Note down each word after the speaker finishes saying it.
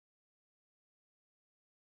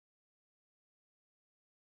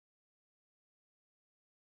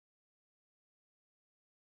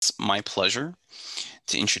my pleasure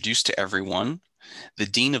to introduce to everyone the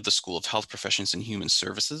Dean of the School of Health Professions and Human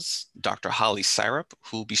Services, Dr. Holly Syrup,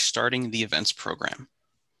 who will be starting the events program.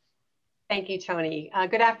 Thank you, Tony.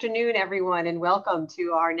 Good afternoon, everyone, and welcome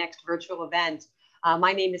to our next virtual event.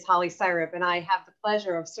 My name is Holly Syrup, and I have the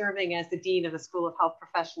pleasure of serving as the Dean of the School of Health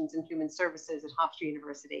Professions and Human Services at Hofstra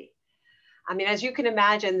University. I mean, as you can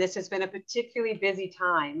imagine, this has been a particularly busy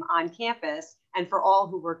time on campus and for all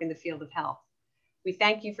who work in the field of health. We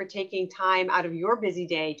thank you for taking time out of your busy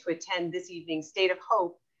day to attend this evening's State of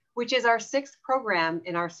Hope, which is our 6th program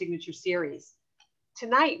in our signature series.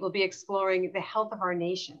 Tonight, we'll be exploring the health of our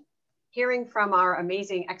nation. Hearing from our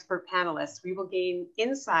amazing expert panelists, we will gain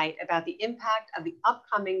insight about the impact of the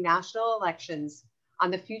upcoming national elections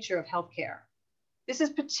on the future of healthcare. This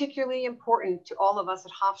is particularly important to all of us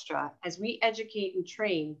at Hofstra as we educate and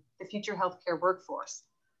train the future healthcare workforce,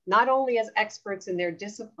 not only as experts in their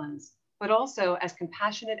disciplines, but also as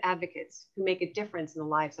compassionate advocates who make a difference in the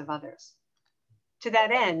lives of others. To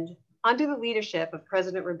that end, under the leadership of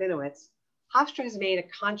President Rabinowitz, Hofstra has made a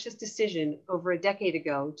conscious decision over a decade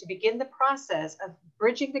ago to begin the process of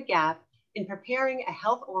bridging the gap in preparing a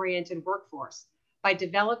health-oriented workforce by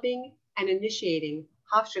developing and initiating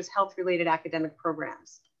Hofstra's health-related academic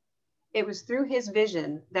programs. It was through his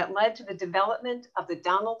vision that led to the development of the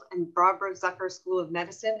Donald and Barbara Zucker School of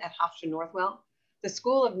Medicine at Hofstra Northwell, the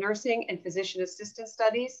School of Nursing and Physician Assistant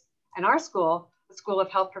Studies, and our school, the School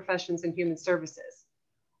of Health Professions and Human Services,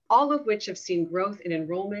 all of which have seen growth in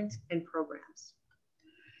enrollment and programs.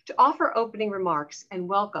 To offer opening remarks and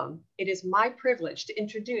welcome, it is my privilege to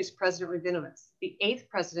introduce President Rabinowitz, the 8th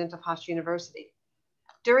president of Hofstra University.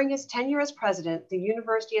 During his tenure as president, the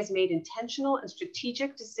university has made intentional and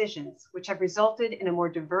strategic decisions which have resulted in a more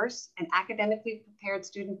diverse and academically prepared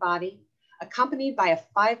student body, accompanied by a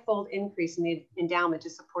 5-fold increase in the endowment to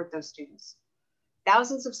support those students.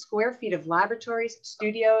 Thousands of square feet of laboratories,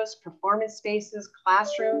 studios, performance spaces,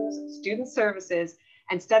 classrooms, student services,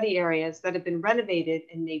 and study areas that have been renovated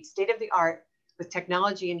and made state-of-the-art with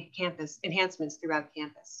technology and campus enhancements throughout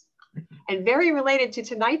campus. And very related to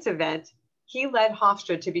tonight's event, he led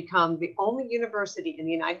Hofstra to become the only university in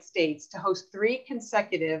the United States to host 3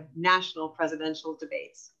 consecutive national presidential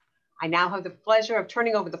debates. I now have the pleasure of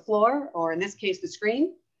turning over the floor, or in this case, the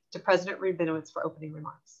screen, to President Rabinowitz for opening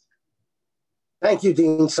remarks. Thank you,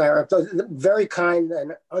 Dean Syrup. Very kind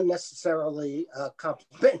and unnecessarily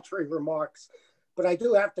complimentary remarks, but I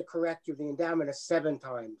do have to correct you. The endowment is 7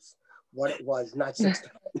 times what it was, not 6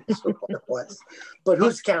 times what it was. But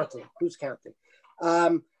who's counting? Who's counting?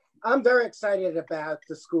 I'm very excited about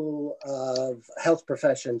the School of Health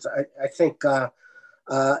Professions. I think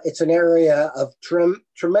it's an area of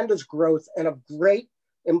tremendous growth and of great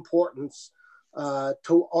importance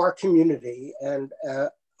to our community. And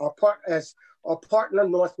as our partner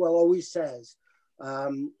Northwell always says,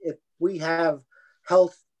 if we have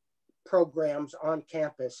health programs on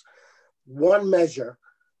campus, one measure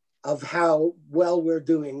of how well we're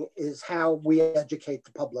doing is how we educate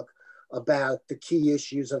the public about the key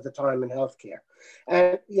issues of the time in healthcare.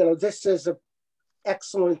 And, you know, this is an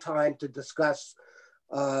excellent time to discuss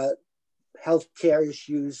healthcare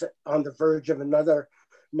issues on the verge of another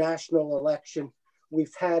national election.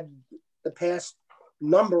 We've had the past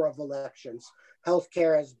number of elections.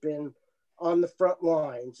 Healthcare has been on the front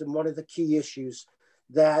lines and one of the key issues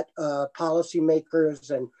that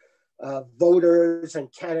policymakers and voters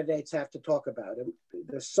and candidates have to talk about. And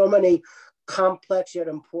there's so many complex yet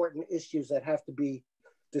important issues that have to be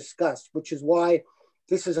discussed, which is why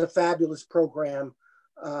this is a fabulous program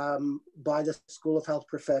by the School of Health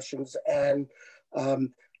Professions, and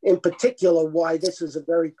in particular, why this is a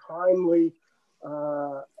very timely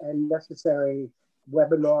and necessary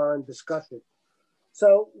webinar and discussion.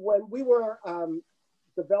 So when we were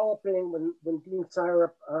developing, when Dean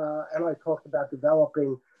Syrup and I talked about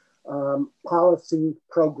developing policy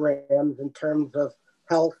programs in terms of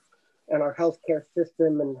health and our healthcare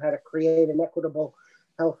system and how to create an equitable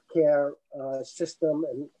healthcare system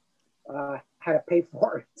and how to pay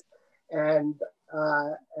for it, and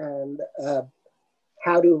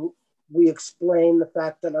how do we explain the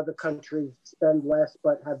fact that other countries spend less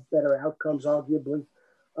but have better outcomes, arguably.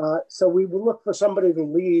 So we will look for somebody to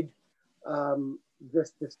lead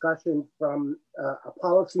this discussion from a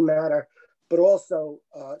policy matter, but also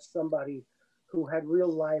somebody who had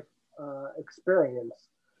real life experience.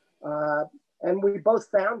 And we both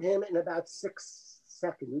found him in about 6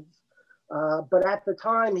 seconds. But at the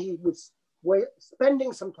time, he was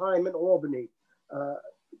spending some time in Albany,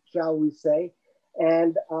 shall we say.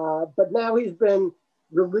 And but now he's been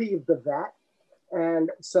relieved of that.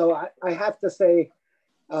 And so I have to say,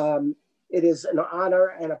 it is an honor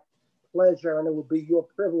and a pleasure and it will be your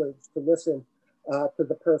privilege to listen to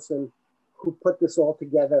the person who put this all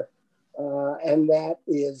together. And that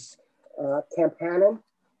is Kemp Hannon,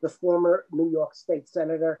 the former New York State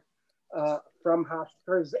Senator from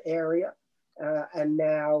Hofstra's area, and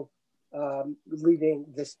now leading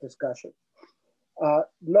this discussion.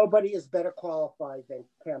 Nobody is better qualified than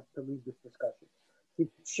Kemp to lead this discussion. He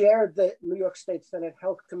chaired the New York State Senate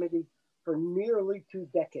Health Committee for nearly 2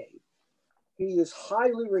 decades. He is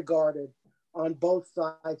highly regarded on both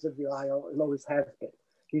sides of the aisle and always has been.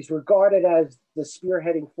 He's regarded as the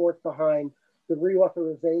spearheading force behind the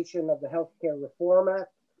reauthorization of the Healthcare Reform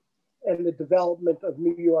Act and the development of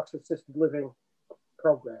New York's assisted living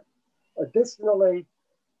program. Additionally,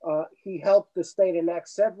 he helped the state enact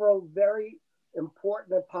several very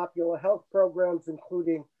important and popular health programs,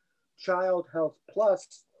 including Child Health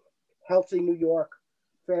Plus, Healthy New York,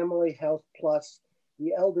 Family Health Plus,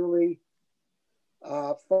 the Elderly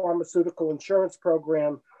Pharmaceutical Insurance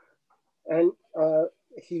Program, and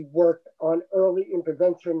he worked on early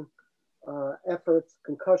intervention efforts,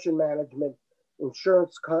 concussion management,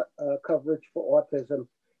 insurance coverage for autism,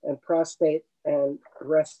 and prostate and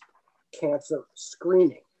breast cancer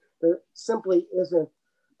screening. There simply isn't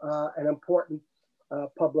an important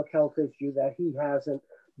public health issue that he hasn't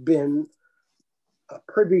been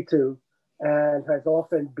privy to and has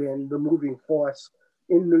often been the moving force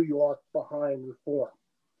in New York behind reform.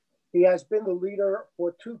 He has been the leader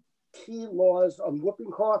for 2 key laws on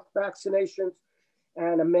whooping cough vaccinations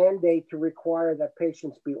and a mandate to require that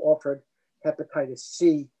patients be offered hepatitis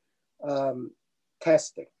C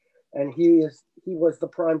testing. And he was the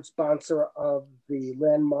prime sponsor of the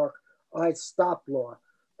landmark I Stop law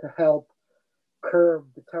to help curb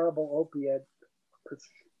the terrible opiate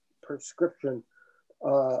prescription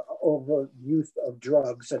over use of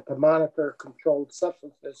drugs and to monitor controlled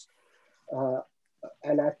substances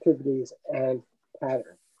and activities and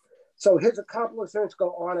patterns. So his accomplishments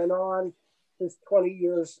go on and on. His 20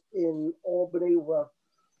 years in Albany were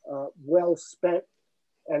well spent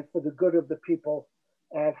and for the good of the people.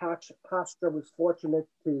 And Hofstra was fortunate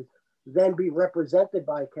to then be represented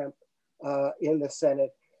by Kemp in the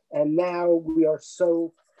Senate. And now we are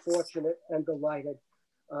so fortunate and delighted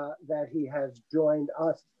that he has joined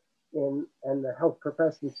us in the Health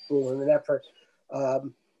Professions School in an effort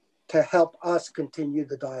to help us continue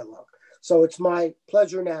the dialogue. So it's my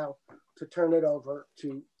pleasure now to turn it over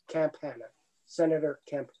to Kemp Hannon, Senator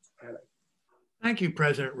Kemp Hannon. Thank you,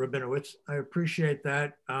 President Rabinowitz. I appreciate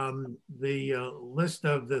that. The list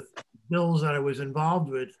of the bills that I was involved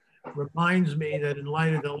with reminds me that in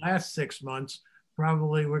light of the last 6 months,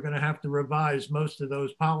 probably we're going to have to revise most of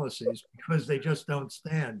those policies because they just don't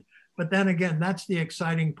stand. But then again, that's the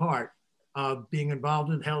exciting part of being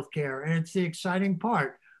involved in healthcare. And it's the exciting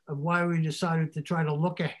part of why we decided to try to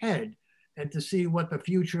look ahead and to see what the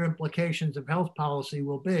future implications of health policy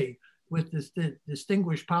will be with this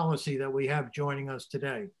distinguished policy that we have joining us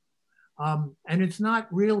today. And it's not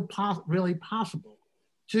really possible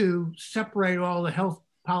to separate all the health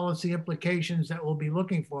policy implications that we'll be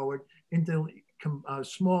looking forward into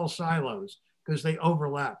small silos because they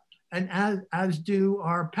overlap. And as do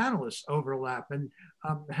our panelists overlap and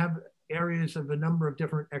have areas of a number of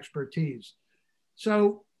different expertise.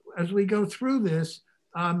 So as we go through this,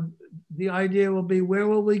 the idea will be, where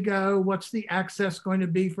will we go? What's the access going to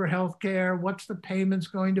be for healthcare? What's the payments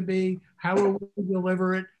going to be? How will we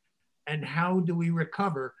deliver it? And how do we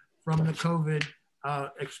recover from the COVID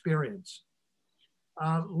experience?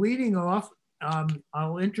 Leading off,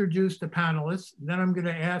 I'll introduce the panelists. Then I'm going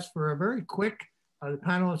to ask for a very quick, the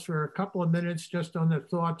panelists for a couple of minutes just on their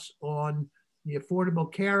thoughts on the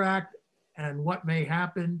Affordable Care Act and what may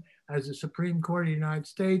happen as the Supreme Court of the United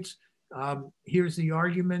States here's the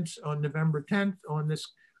arguments on November 10th on this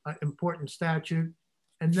important statute.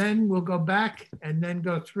 And then we'll go back and then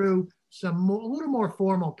go through a little more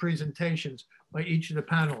formal presentations by each of the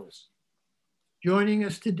panelists. Joining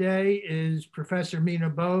us today is Professor Mina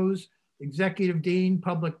Bose, Executive Dean,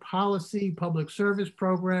 Public Policy, Public Service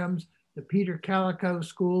Programs, the Peter Calico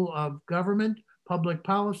School of Government, Public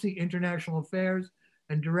Policy, International Affairs,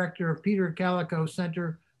 and Director of Peter Calico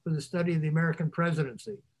Center for the Study of the American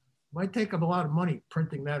Presidency. Might take up a lot of money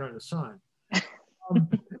printing that on a sign.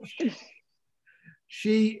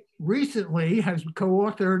 She recently has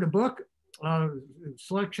co-authored a book, a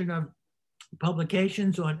selection of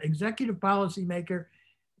publications on executive policy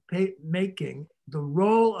making, the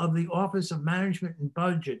role of the Office of Management and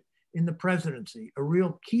Budget in the presidency, a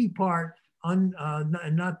real key part, and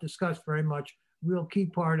not discussed very much, real key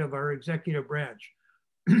part of our executive branch.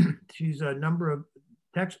 She's a number of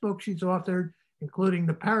textbooks she's authored, including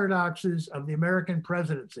The Paradoxes of the American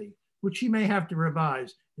Presidency, which she may have to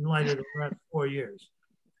revise in light of the last 4 years.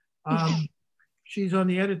 She's on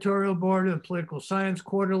the editorial board of the Political Science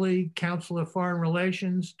Quarterly, Council of Foreign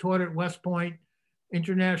Relations, taught at West Point.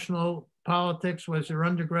 International politics was her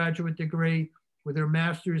undergraduate degree, with her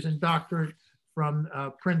master's and doctorate from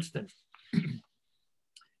Princeton.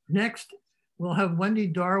 Next, we'll have Wendy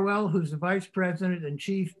Darwell, who's the Vice President and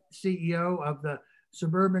Chief CEO of the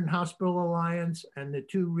Suburban Hospital Alliance and the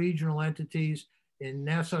 2 regional entities in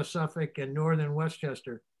Nassau, Suffolk, and Northern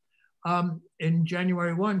Westchester. In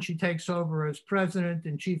January 1, she takes over as President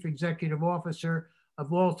and Chief Executive Officer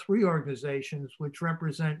of all 3 organizations, which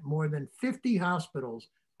represent more than 50 hospitals,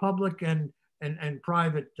 public and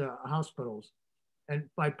private hospitals. And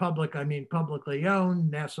by public, I mean publicly owned,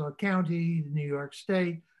 Nassau County, New York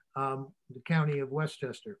State, the County of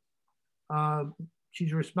Westchester.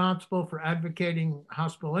 She's responsible for advocating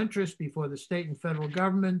hospital interests before the state and federal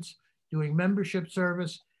governments, doing membership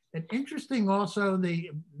service. And interesting also,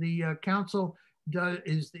 the council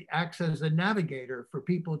acts as a navigator for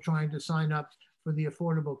people trying to sign up for the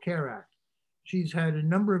Affordable Care Act. She's had a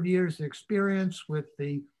number of years of experience with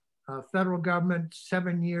the federal government,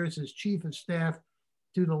 7 years as chief of staff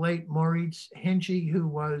to the late Maurice Hinchey, who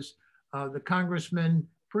was the congressman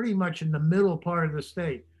pretty much in the middle part of the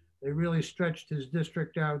state. They really stretched his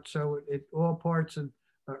district out, so it all parts of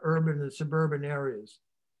urban and suburban areas.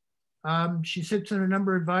 She sits on a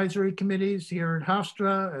number of advisory committees here at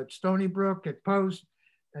Hofstra, at Stony Brook, at Post,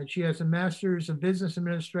 and she has a master's of business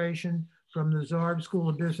administration from the Zarb School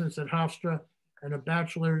of Business at Hofstra and a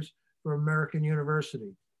bachelor's from American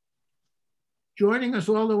University. Joining us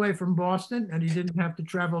all the way from Boston, and he didn't have to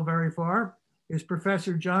travel very far, is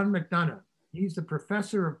Professor John McDonough. He's the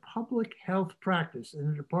professor of public health practice in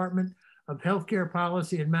the Department of Healthcare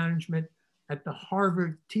Policy and Management at the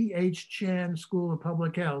Harvard T.H. Chan School of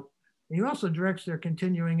Public Health. And he also directs their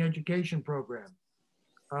continuing education program.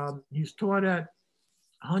 He's taught at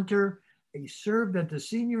Hunter. He served as the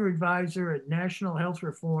senior advisor at National Health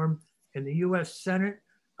Reform in the U.S. Senate,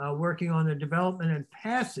 working on the development and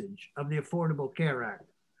passage of the Affordable Care Act.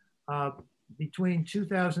 Between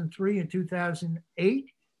 2003 and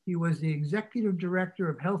 2008, he was the executive director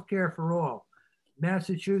of Healthcare for All,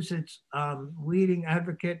 Massachusetts' leading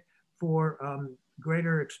advocate for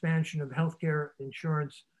greater expansion of healthcare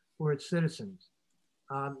insurance for its citizens.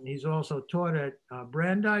 He's also taught at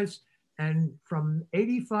Brandeis, and from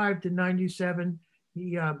 85 to 97,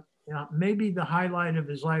 he may be the highlight of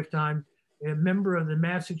his lifetime, a member of the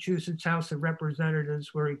Massachusetts House of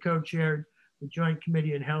Representatives, where he co-chaired the Joint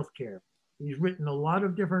Committee on Healthcare. He's written a lot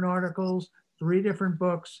of different articles, 3 different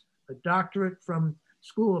books, a doctorate from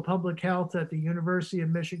School of Public Health at the University of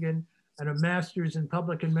Michigan, and a master's in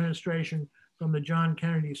public administration from the John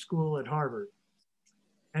Kennedy School at Harvard.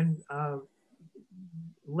 And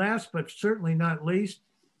last but certainly not least,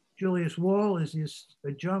 Julius Wall is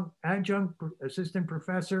the adjunct assistant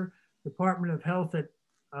professor, Department of Health at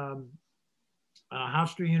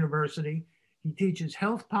Hofstra University. He teaches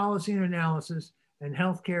health policy and analysis and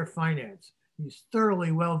healthcare finance. He's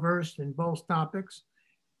thoroughly well-versed in both topics,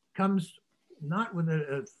 comes not with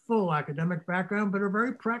a full academic background, but a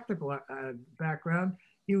very practical background.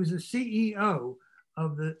 He was a CEO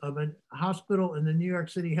of a hospital in the New York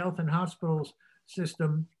City Health and Hospitals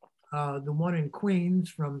system, the one in Queens,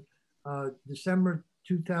 from December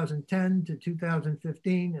 2010 to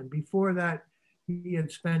 2015. And before that, he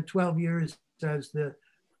had spent 12 years as the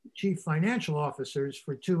chief financial officers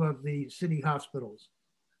for 2 of the city hospitals.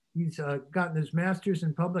 He's gotten his master's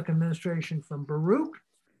in public administration from Baruch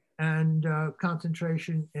and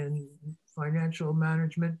concentration in financial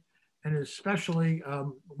management, and especially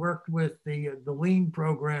worked with the LEAN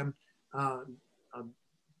program, an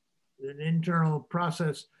internal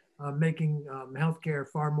process making healthcare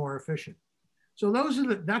far more efficient. So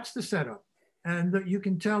that's the setup. And you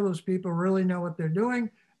can tell those people really know what they're doing,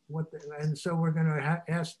 and so we're gonna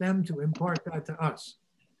ask them to impart that to us.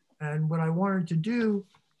 And what I wanted to do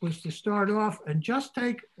was to start off and just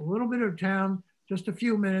take a little bit of time, just a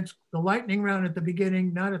few minutes, the lightning round at the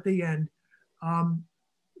beginning, not at the end.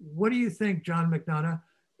 What do you think, John McDonough,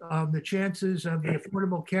 of the chances of the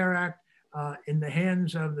Affordable Care Act in the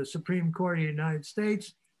hands of the Supreme Court of the United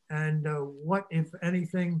States? And what, if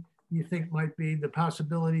anything, you think might be the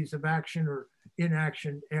possibilities of action or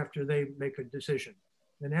inaction after they make a decision?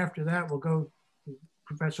 And after that, we'll go to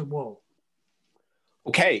Professor Wall.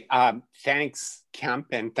 Okay, thanks, Kemp,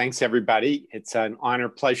 and thanks everybody. It's an honor,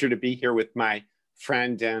 pleasure to be here with my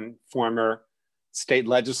friend and former state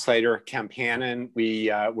legislator, Kemp Hannon.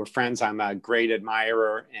 We're friends. I'm a great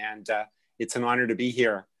admirer, and it's an honor to be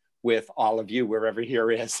here with all of you, wherever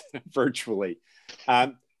here is, virtually.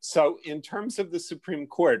 So in terms of the Supreme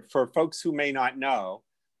Court, for folks who may not know,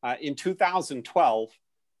 in 2012,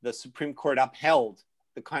 the Supreme Court upheld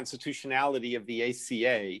the constitutionality of the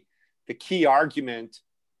ACA. The key argument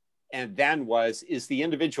and then was, is the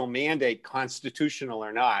individual mandate constitutional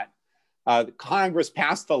or not? Congress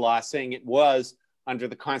passed the law saying it was under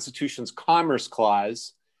the Constitution's Commerce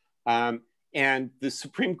Clause. And the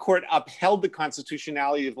Supreme Court upheld the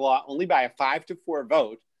constitutionality of the law only by a 5-4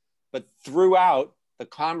 vote, but threw out the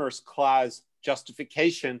Commerce Clause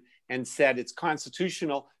justification and said it's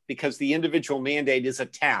constitutional because the individual mandate is a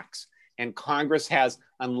tax and Congress has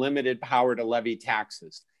unlimited power to levy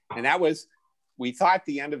taxes. And that was, we thought,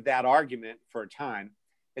 the end of that argument for a time.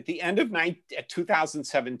 At the end of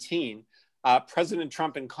 2017, President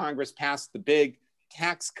Trump and Congress passed the big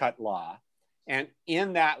tax cut law. And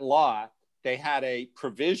in that law, they had a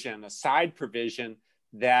provision, a side provision,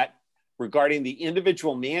 that regarding the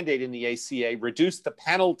individual mandate in the ACA reduced the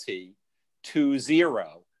penalty to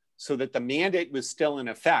 0 so that the mandate was still in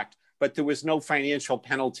effect, but there was no financial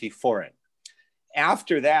penalty for it.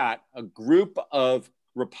 After that, a group of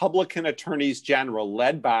Republican attorneys general,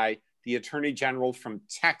 led by the Attorney General from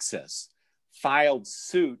Texas, filed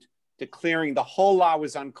suit declaring the whole law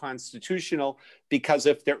was unconstitutional because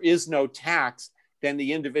if there is no tax, then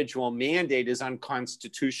the individual mandate is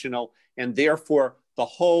unconstitutional, and therefore the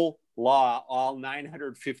whole law, all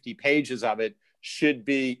 950 pages of it, should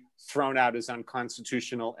be thrown out as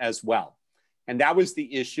unconstitutional as well. And that was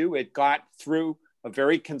the issue. It got through a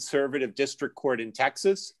very conservative district court in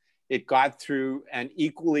Texas. It got through an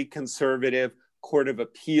equally conservative Court of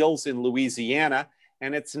Appeals in Louisiana,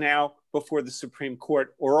 and it's now before the Supreme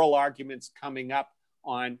Court, oral arguments coming up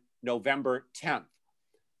on November 10th.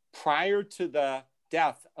 Prior to the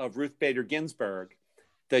death of Ruth Bader Ginsburg,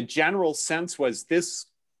 the general sense was this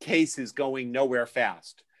case is going nowhere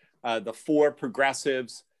fast. The four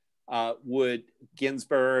progressives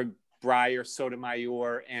Ginsburg, Breyer,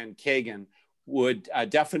 Sotomayor, and Kagan would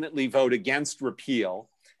definitely vote against repeal,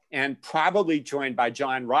 and probably joined by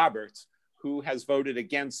John Roberts, who has voted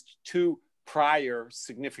against 2 prior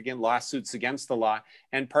significant lawsuits against the law,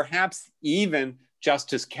 and perhaps even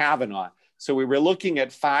Justice Kavanaugh. So we were looking at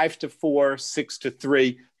 5-4,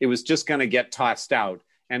 6-3. It was just going to get tossed out,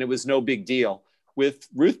 and it was no big deal. With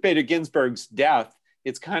Ruth Bader Ginsburg's death,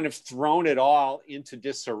 it's kind of thrown it all into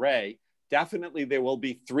disarray. Definitely there will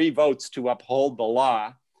be 3 votes to uphold the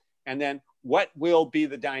law. And then what will be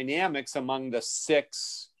the dynamics among the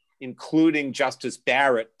 6, including Justice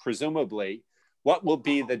Barrett, presumably? What will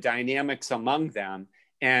be the dynamics among them?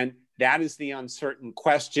 And that is the uncertain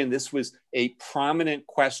question. This was a prominent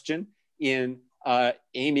question in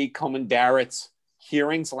Amy Coney Barrett's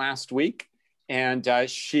hearings last week. And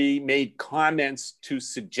she made comments to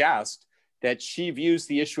suggest that she views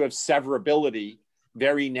the issue of severability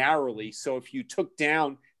very narrowly. So if you took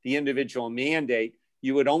down the individual mandate,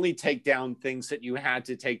 you would only take down things that you had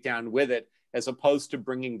to take down with it, as opposed to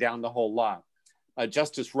bringing down the whole law.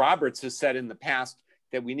 Justice Roberts has said in the past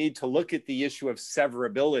that we need to look at the issue of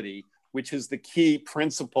severability, which is the key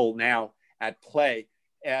principle now at play,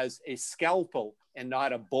 as a scalpel and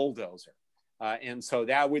not a bulldozer. And so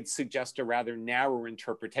that would suggest a rather narrow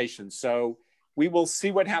interpretation. So we will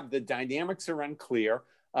see what happens. The dynamics are unclear.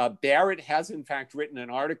 Barrett has in fact written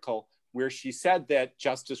an article where she said that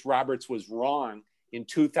Justice Roberts was wrong in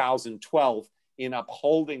 2012 in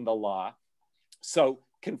upholding the law. So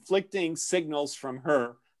conflicting signals from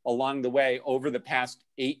her along the way over the past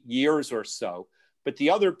 8 years or so. But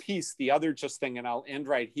the other piece, the other just thing, and I'll end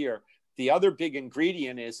right here, the other big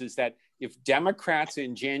ingredient is that if Democrats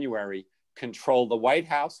in January control the White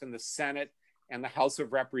House and the Senate and the House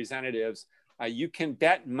of Representatives, you can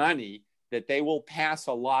bet money that they will pass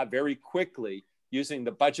a law very quickly using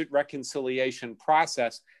the budget reconciliation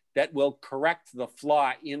process that will correct the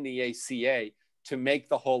flaw in the ACA to make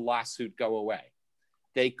the whole lawsuit go away.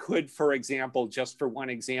 They could, for example, just for one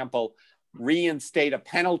example, reinstate a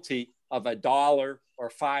penalty of $1 or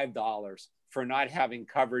 $5 for not having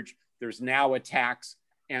coverage. There's now a tax,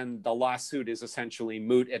 and the lawsuit is essentially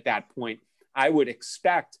moot at that point. I would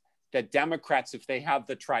expect that Democrats, if they have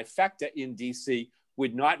the trifecta in DC,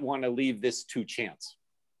 would not want to leave this to chance.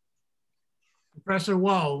 Professor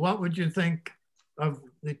Wall, what would you think of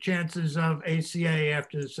the chances of ACA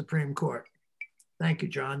after the Supreme Court? Thank you,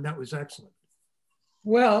 John. That was excellent.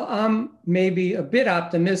 Well, I'm maybe a bit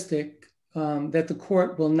optimistic that the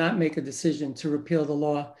court will not make a decision to repeal the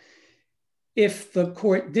law. If the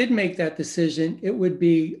court did make that decision, it would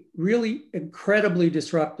be really incredibly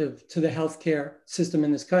disruptive to the healthcare system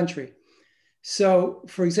in this country. So,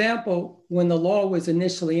 for example, when the law was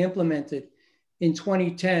initially implemented in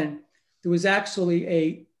 2010, there was actually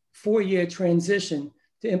a 4-year transition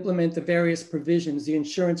to implement the various provisions, the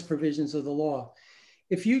insurance provisions of the law.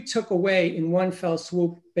 If you took away in one fell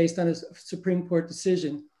swoop, based on a Supreme Court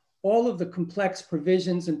decision, all of the complex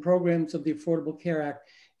provisions and programs of the Affordable Care Act,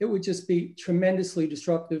 it would just be tremendously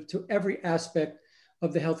disruptive to every aspect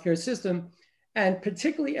of the healthcare system. And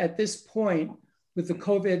particularly at this point with the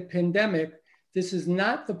COVID pandemic, this is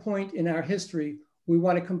not the point in our history we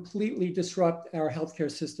want to completely disrupt our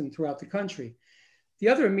healthcare system throughout the country. The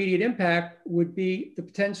other immediate impact would be the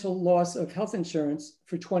potential loss of health insurance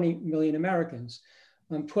for 20 million Americans.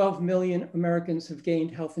 12 million Americans have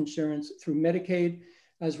gained health insurance through Medicaid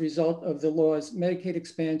as a result of the law's Medicaid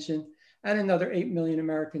expansion, and another 8 million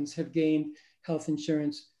Americans have gained health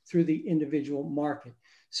insurance through the individual market.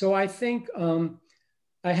 So I think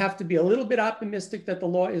I have to be a little bit optimistic that the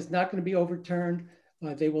law is not going to be overturned.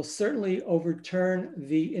 They will certainly overturn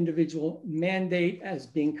the individual mandate as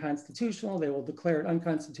being constitutional. They will declare it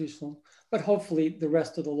unconstitutional, but hopefully the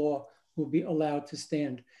rest of the law will be allowed to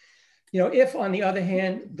stand. You know, if on the other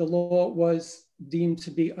hand, the law was deemed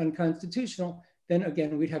to be unconstitutional, then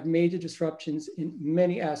again, we'd have major disruptions in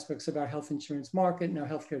many aspects of our health insurance market and our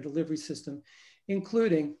healthcare delivery system,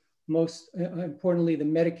 including most importantly, the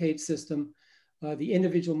Medicaid system, the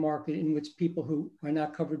individual market in which people who are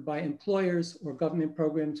not covered by employers or government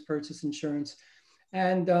programs purchase insurance.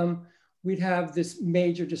 And we'd have this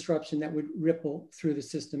major disruption that would ripple through the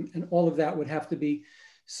system. And all of that would have to be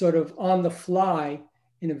sort of on the fly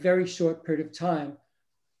in a very short period of time,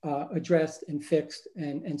 addressed and fixed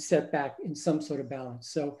and set back in some sort of balance.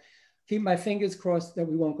 So keep my fingers crossed that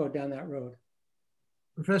we won't go down that road.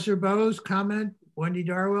 Professor Bose, comment? Wendy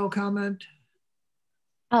Darwell, comment?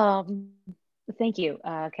 Thank you,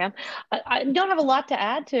 Kemp. I don't have a lot to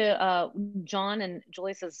add to John and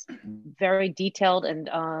Julius's very detailed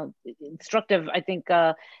and instructive, I think,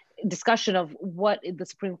 discussion of what the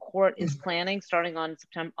Supreme Court is planning starting on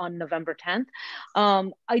November 10th.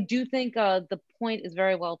 I do think the point is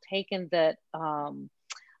very well taken that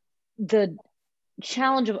the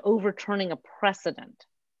challenge of overturning a precedent,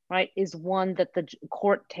 right, is one that the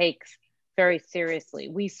court takes very seriously.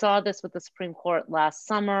 We saw this with the Supreme Court last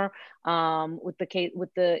summer with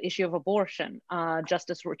the issue of abortion.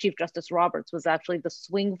 Chief Justice Roberts was actually the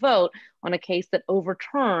swing vote on a case that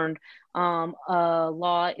overturned a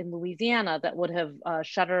law in Louisiana that would have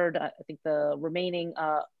shuttered, I think, the remaining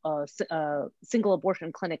single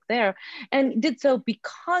abortion clinic there, and did so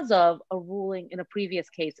because of a ruling in a previous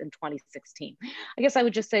case in 2016. I guess I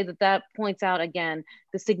would just say that that points out again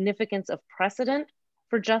the significance of precedent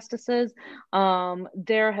for justices.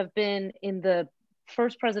 There have been, in the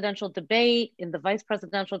first presidential debate, in the vice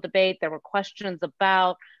presidential debate, there were questions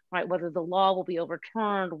about, right, whether the law will be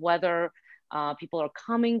overturned, whether people are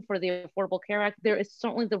coming for the Affordable Care Act. There is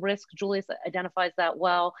certainly the risk, Julius identifies that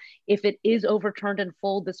well. If it is overturned in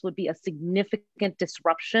full, this would be a significant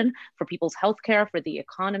disruption for people's healthcare, for the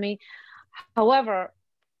economy. However,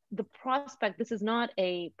 the prospect, this is not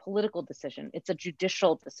a political decision, it's a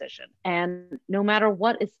judicial decision. And no matter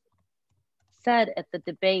what is said at the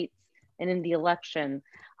debates and in the election,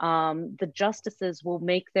 the justices will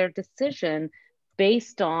make their decision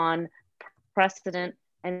based on precedent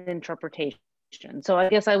and interpretation. So I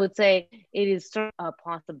guess I would say it is a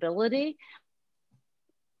possibility,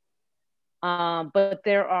 but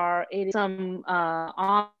there are some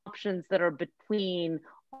options that are between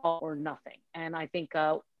all or nothing. And I think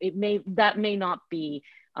that may not be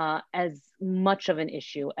as much of an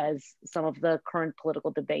issue as some of the current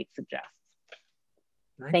political debate suggests.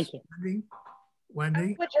 Thanks. Thank you. Wendy?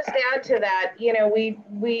 I would just add to that, you know,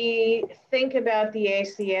 we think about the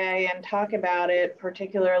ACA and talk about it,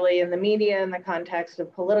 particularly in the media in the context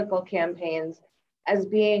of political campaigns, as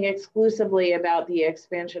being exclusively about the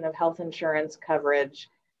expansion of health insurance coverage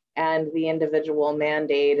and the individual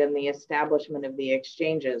mandate and the establishment of the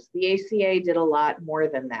exchanges. The ACA did a lot more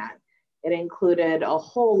than that. It included a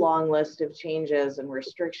whole long list of changes and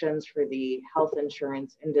restrictions for the health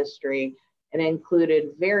insurance industry, and included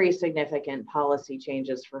very significant policy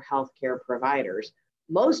changes for healthcare providers.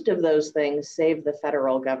 Most of those things save the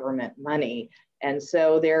federal government money. And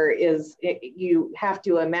so you have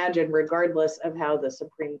to imagine, regardless of how the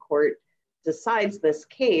Supreme Court decides this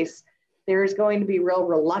case, there's going to be real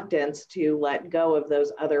reluctance to let go of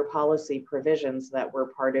those other policy provisions that were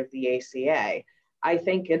part of the ACA. I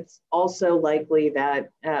think it's also likely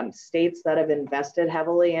that states that have invested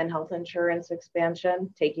heavily in health insurance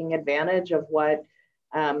expansion, taking advantage of what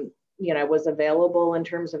was available in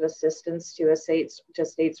terms of assistance to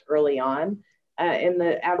states early on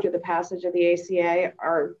after the passage of the ACA,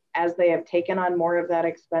 as they have taken on more of that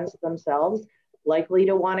expense themselves, likely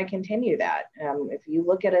to want to continue that. If you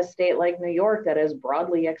look at a state like New York that has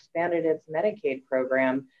broadly expanded its Medicaid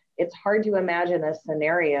program, it's hard to imagine a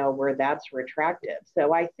scenario where that's retracted.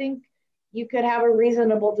 So I think you could have a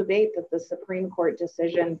reasonable debate that the Supreme Court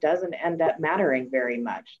decision doesn't end up mattering very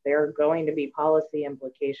much. There are going to be policy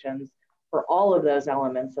implications for all of those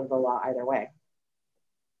elements of the law either way.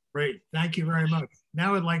 Great, thank you very much.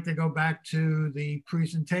 Now I'd like to go back to the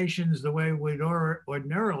presentations the way we'd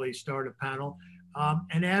ordinarily start a panel,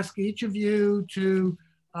 and ask each of you to,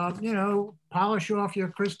 polish off your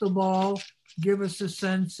crystal ball, give us a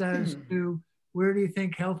sense as to where do you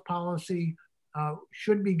think health policy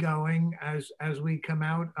should be going as we come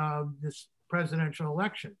out of this presidential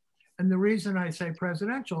election. And the reason I say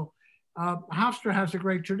presidential, Hofstra has a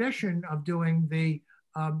great tradition of doing the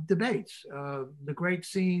debates, the great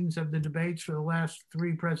scenes of the debates for the last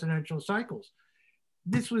 3 presidential cycles.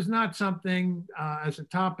 This was not something as a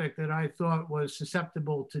topic that I thought was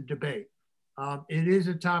susceptible to debate. It is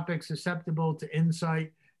a topic susceptible to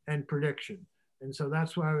insight and prediction. And so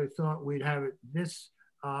that's why I thought we'd have it this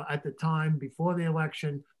at the time before the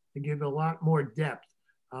election to give a lot more depth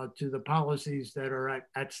to the policies that are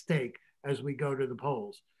at stake as we go to the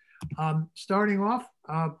polls. Starting off,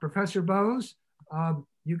 Professor Bose,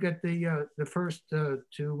 you get the first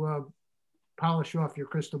to polish off your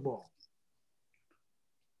crystal ball.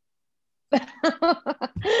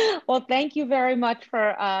 Well, thank you very much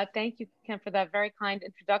for, thank you, Kemp, for that very kind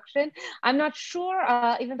introduction. I'm not sure,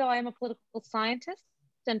 even though I am a political scientist,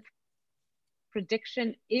 and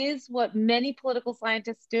prediction is what many political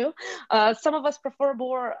scientists do. Some of us prefer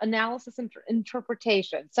more analysis and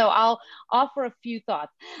interpretation. So I'll offer a few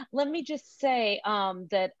thoughts. Let me just say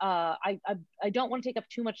that I don't want to take up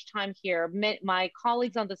too much time here. My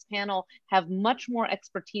colleagues on this panel have much more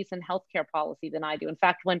expertise in healthcare policy than I do. In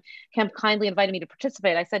fact, when Kemp kindly invited me to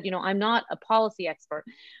participate, I said, I'm not a policy expert.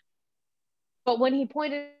 But when he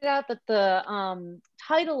pointed out that the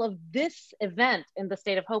title of this event in the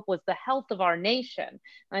State of Hope was the health of our nation, and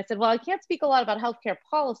I said, well, I can't speak a lot about healthcare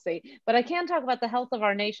policy, but I can talk about the health of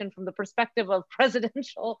our nation from the perspective of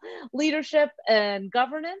presidential leadership and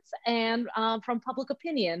governance, and from public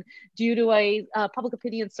opinion, due to a public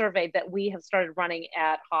opinion survey that we have started running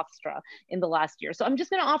at Hofstra in the last year. So I'm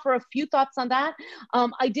just going to offer a few thoughts on that.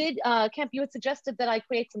 I did, Kemp, you had suggested that I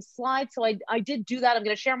create some slides, so I did do that. I'm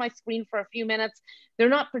going to share my screen for a few minutes. They're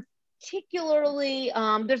not particularly,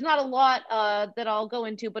 there's not a lot that I'll go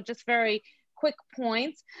into, but just very quick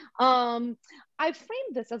points. I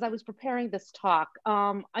framed this as I was preparing this talk.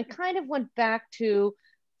 I kind of went back to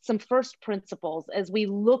some first principles as we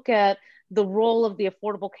look at the role of the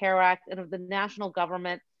Affordable Care Act and of the national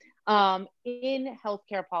government in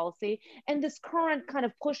healthcare policy, and this current kind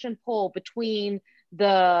of push and pull between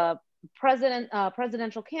the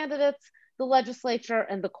presidential candidates, the legislature,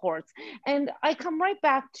 and the courts. And I come right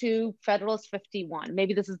back to Federalist 51.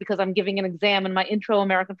 Maybe this is because I'm giving an exam in my intro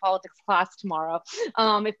American politics class tomorrow.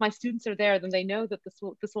 If my students are there, then they know that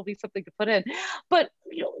this will be something to put in. But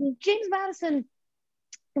James Madison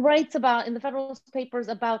writes about in the Federalist Papers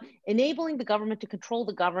about enabling the government to control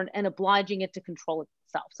the governed and obliging it to control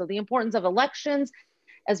itself. So the importance of elections,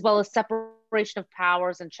 as well as separation of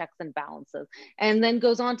powers and checks and balances. And then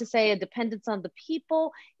goes on to say a dependence on the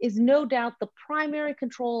people is no doubt the primary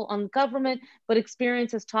control on government, but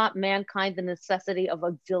experience has taught mankind the necessity of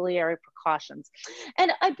auxiliary precautions.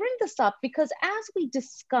 And I bring this up because as we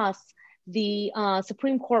discuss the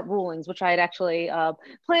Supreme Court rulings, which I had actually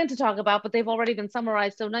planned to talk about, but they've already been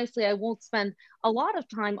summarized so nicely, I won't spend a lot of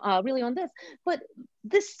time really on this. But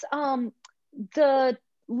this, the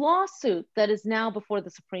lawsuit that is now before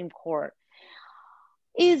the Supreme Court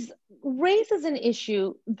raises an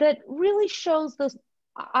issue that really shows this,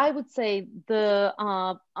 I would say, the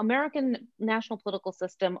American national political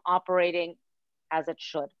system operating as it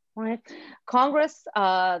should. Right, Congress,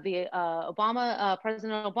 President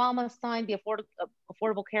Obama signed the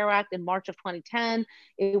Affordable Care Act in March of 2010.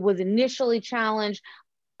 It was initially challenged,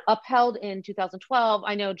 upheld in 2012.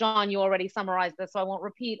 I know, John, you already summarized this, so I won't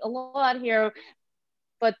repeat a lot here.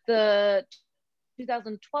 But the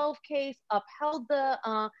 2012 case upheld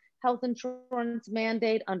the health insurance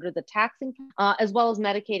mandate under the taxing, as well as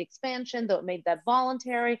Medicaid expansion, though it made that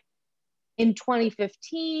voluntary. In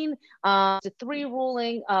 2015, the 3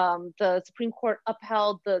 ruling, the Supreme Court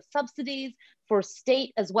upheld the subsidies for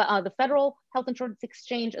state as well, the federal health insurance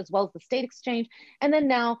exchange as well as the state exchange. And then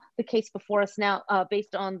now the case before us now,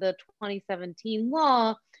 based on the 2017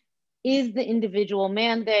 law, is the individual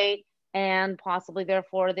mandate and possibly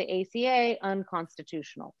therefore the ACA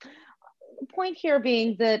unconstitutional. The point here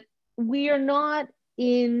being that we are not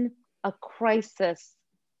in a crisis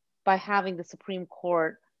by having the Supreme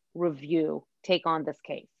Court take on this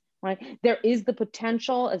case, right? There is the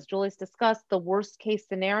potential, as Julie's discussed, the worst case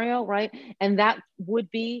scenario, right? And that would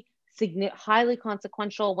be highly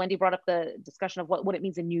consequential. Wendy brought up the discussion of what it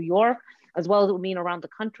means in New York, as well as it would mean around the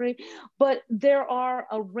country. But there are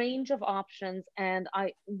a range of options, and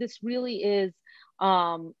this really is,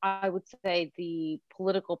 I would say, the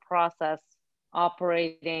political process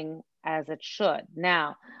operating as it should.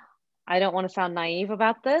 Now, I don't want to sound naive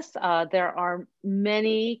about this. There are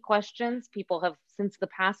many questions. People have, since the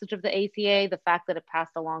passage of the ACA, the fact that it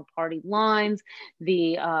passed along party lines,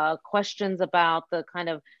 the questions about the kind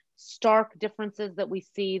of stark differences that we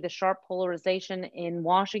see, the sharp polarization in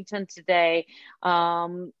Washington today,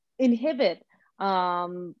 inhibit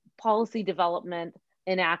policy development,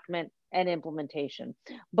 enactment, and implementation.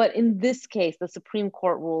 But in this case, the Supreme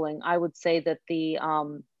Court ruling, I would say that the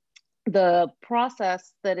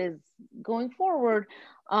process that is going forward,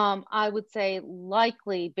 I would say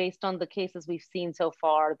likely based on the cases we've seen so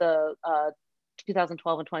far, the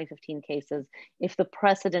 2012 and 2015 cases, if the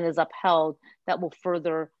precedent is upheld, that will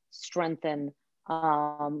further strengthen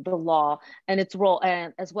the law and its role,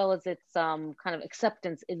 and as well as its kind of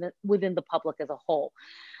acceptance within the public as a whole.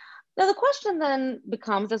 Now, the question then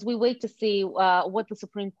becomes, as we wait to see what the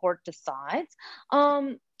Supreme Court decides,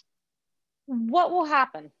 what will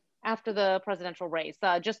happen after the presidential race?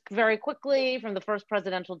 Just very quickly, from the first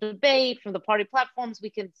presidential debate, from the party platforms, we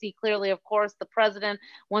can see clearly, of course, the president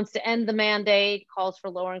wants to end the mandate, calls for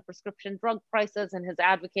lowering prescription drug prices, and has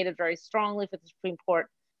advocated very strongly for the Supreme Court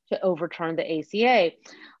to overturn the ACA.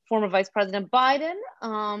 Former Vice President Biden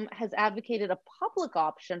has advocated a public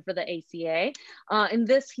option for the ACA. In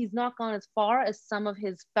this, he's not gone as far as some of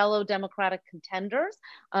his fellow Democratic contenders,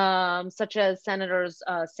 such as Senators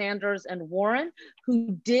Sanders and Warren,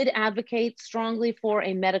 who did advocate strongly for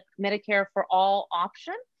a Medicare for all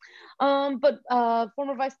option. But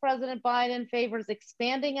former Vice President Biden favors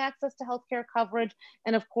expanding access to healthcare coverage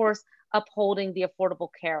and, of course, upholding the Affordable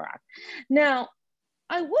Care Act. Now,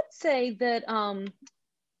 I would say that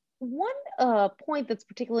one point that's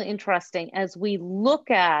particularly interesting as we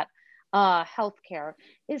look at healthcare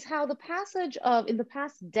is how the passage of, in the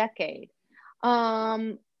past decade,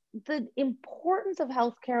 the importance of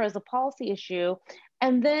healthcare as a policy issue,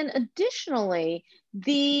 and then additionally,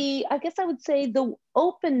 I guess I would say the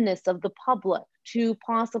openness of the public to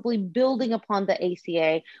possibly building upon the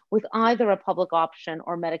ACA with either a public option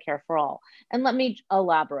or Medicare for all. And let me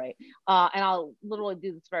elaborate, and I'll literally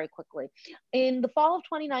do this very quickly. In the fall of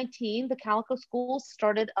 2019, the Calico schools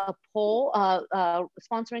started a poll,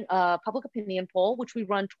 sponsoring a public opinion poll, which we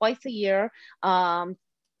run twice a year,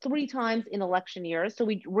 3 times in election years. So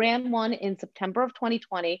we ran one in September of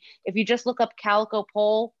 2020. If you just look up Calico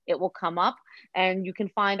poll, it will come up and you can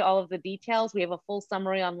find all of the details. We have a full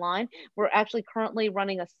summary online. We're actually currently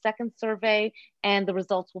running a second survey and the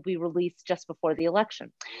results will be released just before the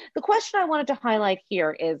election. The question I wanted to highlight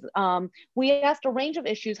here is, we asked a range of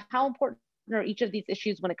issues. How important are each of these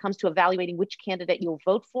issues when it comes to evaluating which candidate you'll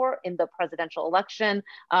vote for in the presidential election?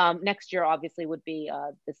 Next year, obviously, would be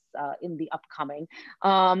in the upcoming.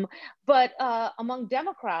 But among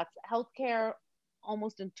Democrats, healthcare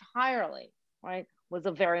almost entirely, right, was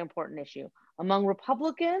a very important issue. Among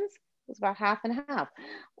Republicans, it was about half and half.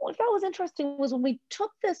 What I thought was interesting was when we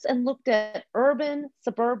took this and looked at urban,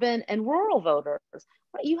 suburban, and rural voters,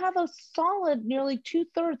 right, you have a solid nearly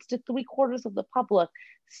 2/3 to 3/4 of the public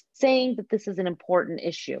saying that this is an important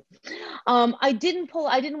issue. I didn't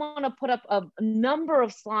want to put up a number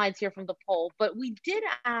of slides here from the poll, but we did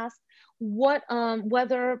ask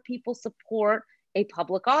whether people support a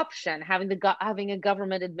public option, having a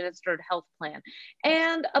government administered health plan.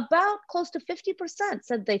 And about close to 50%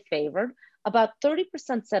 said they favored, about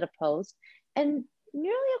 30% said opposed, and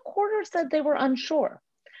nearly a quarter said they were unsure.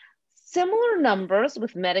 Similar numbers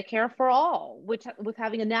with Medicare for all, with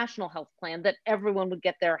having a national health plan that everyone would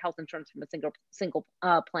get their health insurance from a single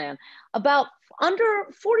plan. About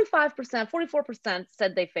under 45%, 44%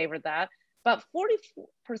 said they favored that. About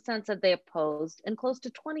 40% said they opposed, and close to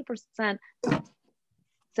 20%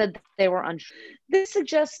 said they were unsure. This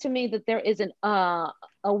suggests to me that there is a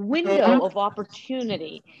window of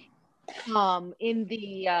opportunity in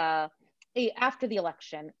the after the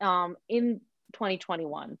election in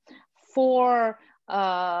 2021 for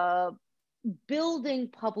building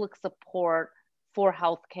public support for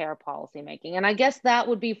healthcare policymaking. And I guess that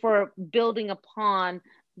would be for building upon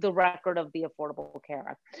the record of the Affordable Care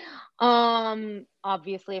Act.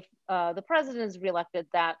 Obviously, if the president is reelected,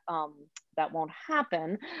 that that won't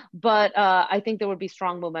happen, but I think there would be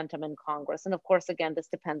strong momentum in Congress. And of course, again, this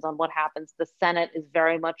depends on what happens. The Senate is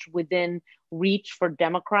very much within reach for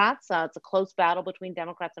Democrats. It's a close battle between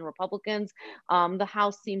Democrats and Republicans. The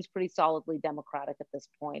House seems pretty solidly Democratic at this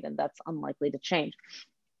point, and that's unlikely to change.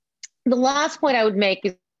 The last point I would make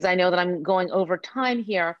is, I know that I'm going over time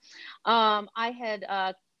here. Kemp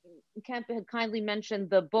had kindly mentioned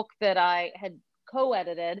the book that I had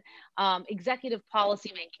co-edited, Executive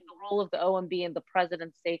Policy Making, the Role of the OMB in the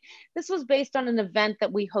Presidency. This was based on an event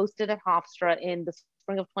that we hosted at Hofstra in the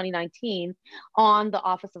spring of 2019 on the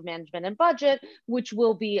Office of Management and Budget, which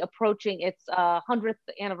will be approaching its 100th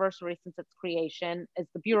anniversary since its creation as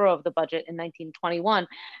the Bureau of the Budget in 1921.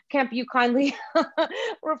 Kemp, you kindly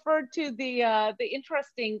referred to the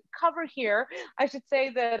interesting cover here. I should say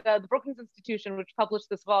that the Brookings Institution, which published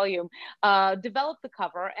this volume, developed the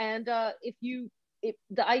cover. And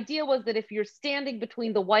the idea was that if you're standing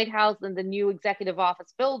between the White House and the new executive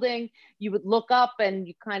office building, you would look up and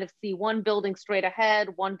you kind of see one building straight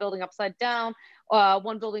ahead, one building upside down,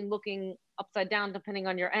 one building looking upside down, depending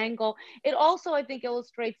on your angle. It also, I think,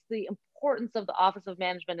 illustrates the importance of the Office of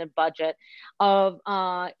Management and Budget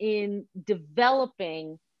in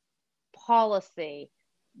developing policy,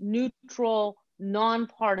 neutral,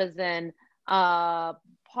 nonpartisan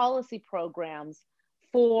policy programs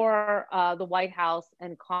for the White House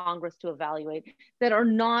and Congress to evaluate that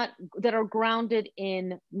are grounded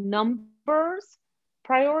in numbers,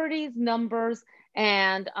 priorities, numbers,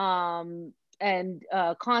 and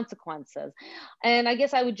consequences. And I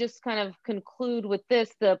guess I would just kind of conclude with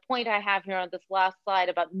this, the point I have here on this last slide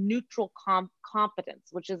about neutral competence,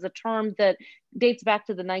 which is a term that dates back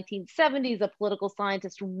to the 1970s. A political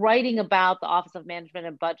scientist writing about the Office of Management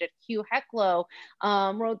and Budget, Hugh Hecklow,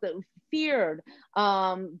 wrote that feared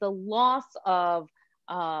the loss of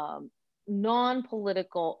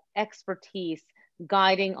non-political expertise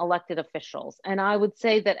guiding elected officials. And I would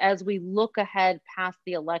say that as we look ahead past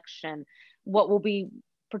the election, what will be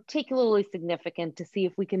particularly significant to see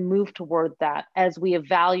if we can move toward that as we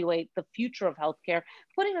evaluate the future of healthcare,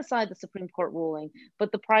 putting aside the Supreme Court ruling,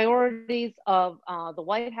 but the priorities of the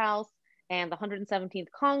White House and the 117th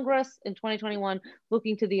Congress in 2021,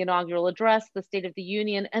 looking to the inaugural address, the State of the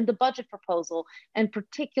Union, and the budget proposal, and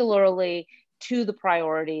particularly to the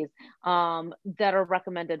priorities that are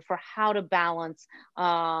recommended for how to balance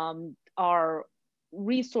our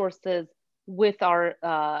resources with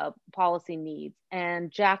our policy needs.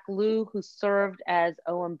 And Jack Lew, who served as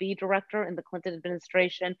OMB director in the Clinton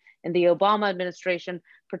administration and the Obama administration,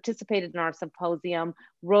 participated in our symposium,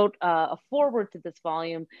 wrote a foreword to this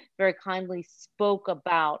volume, very kindly spoke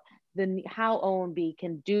about how OMB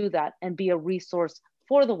can do that and be a resource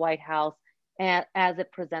for the White House as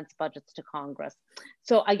it presents budgets to Congress.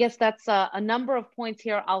 So I guess that's a number of points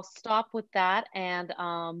here. I'll stop with that and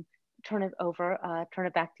turn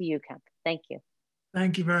it back to you, Kemp. Thank you.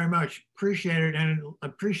 Thank you very much. Appreciate it, and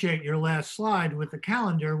appreciate your last slide with the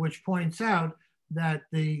calendar, which points out that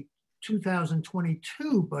the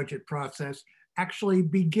 2022 budget process actually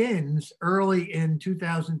begins early in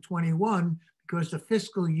 2021 because the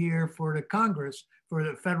fiscal year for the Congress, for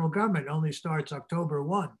the federal government, only starts October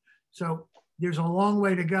 1. So there's a long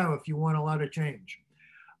way to go if you want a lot of change.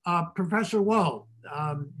 Professor Wohl,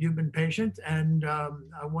 you've been patient, and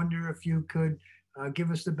I wonder if you could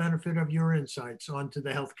give us the benefit of your insights onto the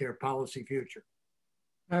healthcare policy future.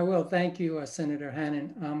 I will. Thank you, Senator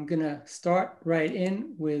Hannon. I'm going to start right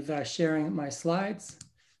in with sharing my slides,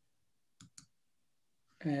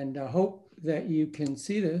 and I hope that you can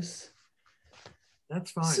see this.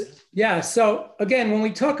 That's fine. So again, when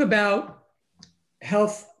we talk about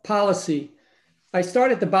health policy, I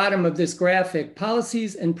start at the bottom of this graphic,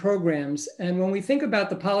 policies and programs. And when we think about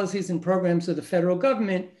the policies and programs of the federal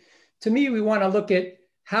government, to me, we want to look at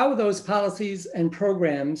how those policies and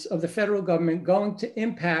programs of the federal government going to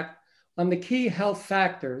impact on the key health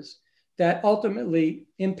factors that ultimately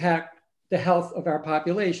impact the health of our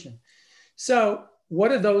population. So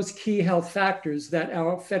what are those key health factors that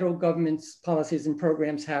our federal government's policies and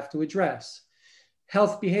programs have to address?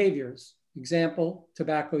 Health behaviors, example,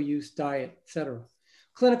 tobacco use, diet, et cetera.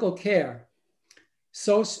 Clinical care,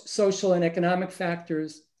 social and economic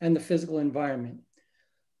factors, and the physical environment.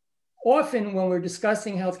 Often when we're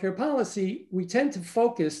discussing healthcare policy, we tend to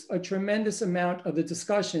focus a tremendous amount of the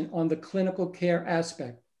discussion on the clinical care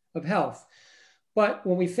aspect of health. But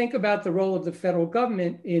when we think about the role of the federal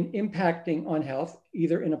government in impacting on health,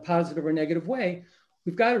 either in a positive or negative way,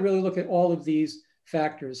 we've got to really look at all of these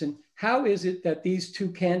factors. And how is it that these two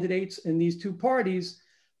candidates and these two parties,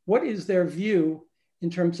 what is their view in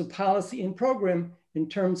terms of policy and program in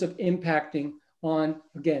terms of impacting on,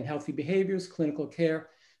 again, healthy behaviors, clinical care,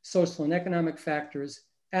 social and economic factors,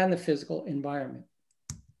 and the physical environment.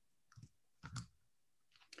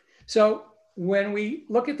 So when we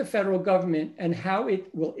look at the federal government and how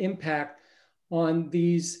it will impact on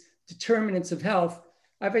these determinants of health,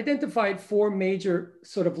 I've identified 4 major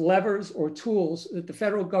sort of levers or tools that the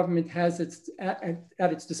federal government has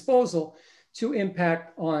at its disposal to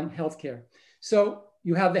impact on healthcare. So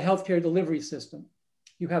you have the healthcare delivery system,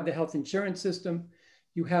 you have the health insurance system,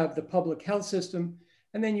 you have the public health system,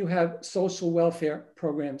 and then you have social welfare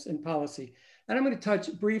programs and policy. And I'm going to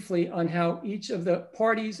touch briefly on how each of the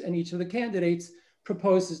parties and each of the candidates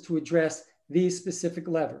proposes to address these specific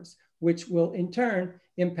levers, which will in turn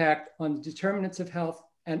impact on the determinants of health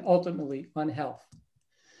and ultimately on health.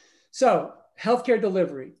 So healthcare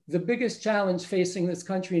delivery, the biggest challenge facing this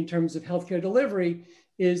country in terms of healthcare delivery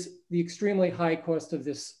is the extremely high cost of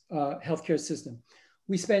this healthcare system.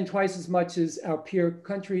 We spend twice as much as our peer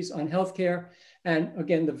countries on healthcare. And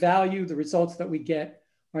again, the value, the results that we get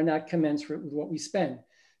are not commensurate with what we spend.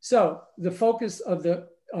 So the focus of the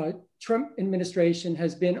Trump administration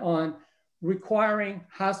has been on requiring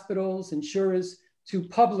hospitals, insurers to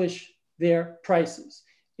publish their prices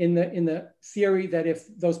in the theory that if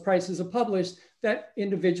those prices are published, that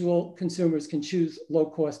individual consumers can choose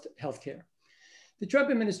low-cost healthcare. The Trump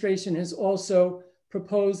administration has also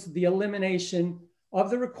proposed the elimination of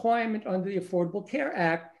the requirement under the Affordable Care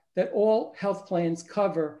Act that all health plans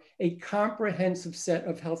cover a comprehensive set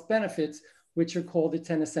of health benefits, which are called the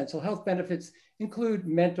 10 essential health benefits, include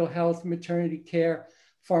mental health, maternity care,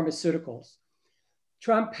 pharmaceuticals.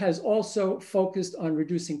 Trump has also focused on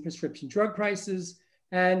reducing prescription drug prices.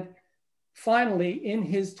 And finally, in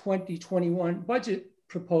his 2021 budget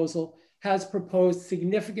proposal, has proposed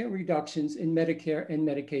significant reductions in Medicare and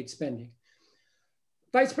Medicaid spending.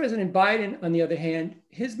 Vice President Biden, on the other hand,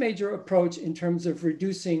 his major approach in terms of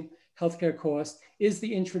reducing healthcare costs is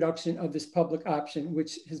the introduction of this public option,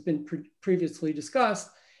 which has been previously discussed,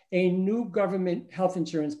 a new government health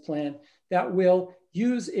insurance plan that will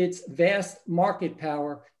use its vast market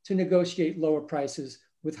power to negotiate lower prices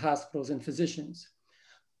with hospitals and physicians.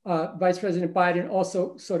 Vice President Biden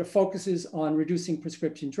also sort of focuses on reducing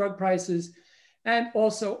prescription drug prices and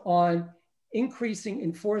also on increasing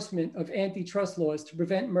enforcement of antitrust laws to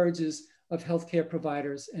prevent mergers of healthcare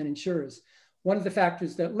providers and insurers. One of the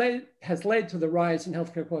factors that has led to the rise in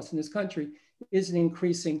healthcare costs in this country is an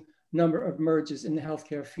increasing number of mergers in the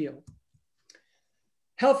healthcare field.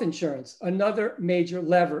 Health insurance, another major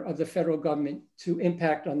lever of the federal government to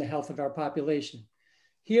impact on the health of our population.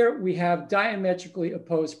 Here we have diametrically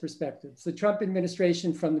opposed perspectives. The Trump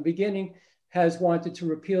administration from the beginning has wanted to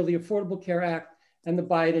repeal the Affordable Care Act, and the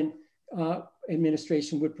Biden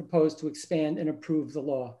administration would propose to expand and improve the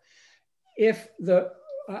law. If the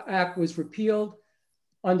act was repealed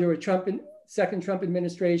under a second Trump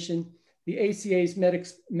administration, the ACA's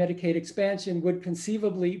Medicaid expansion would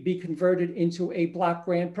conceivably be converted into a block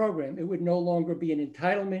grant program. It would no longer be an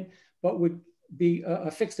entitlement, but would be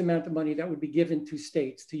a fixed amount of money that would be given to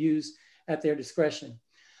states to use at their discretion.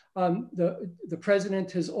 The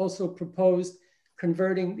president has also proposed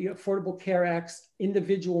converting the Affordable Care Act's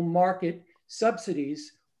individual market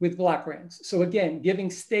subsidies with block grants. So again,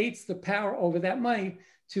 giving states the power over that money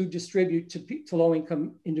to distribute to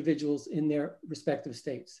low-income individuals in their respective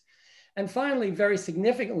states. And finally, very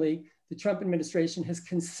significantly, the Trump administration has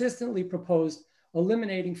consistently proposed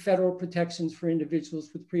eliminating federal protections for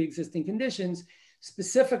individuals with pre-existing conditions,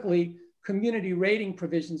 specifically community rating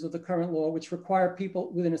provisions of the current law, which require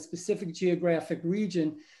people within a specific geographic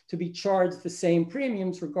region to be charged the same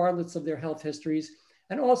premiums regardless of their health histories,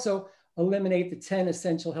 and also eliminate the 10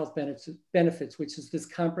 essential health benefits, which is this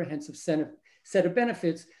comprehensive set of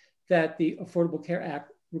benefits that the Affordable Care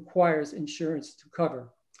Act requires insurance to cover.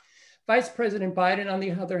 Vice President Biden, on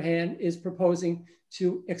the other hand, is proposing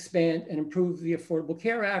to expand and improve the Affordable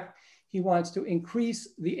Care Act. He wants to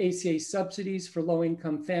increase the ACA subsidies for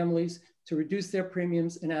low-income families to reduce their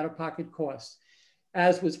premiums and out-of-pocket costs.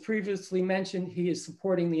 As was previously mentioned, he is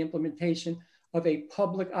supporting the implementation of a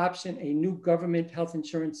public option, a new government health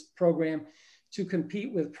insurance program to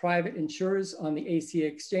compete with private insurers on the ACA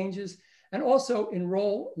exchanges, and also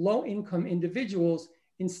enroll low-income individuals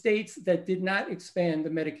in states that did not expand the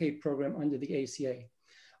Medicaid program under the ACA.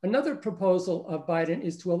 Another proposal of Biden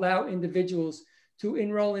is to allow individuals to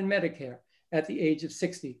enroll in Medicare at the age of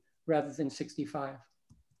 60 rather than 65. In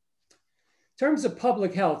terms of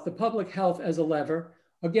public health, the public health as a lever,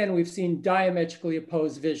 again, we've seen diametrically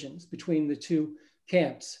opposed visions between the two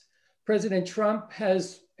camps. President Trump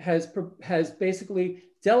has basically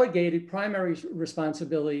delegated primary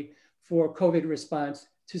responsibility for COVID response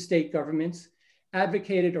to state governments.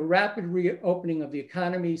 advocated a rapid reopening of the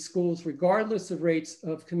economy, schools, regardless of rates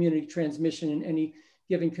of community transmission in any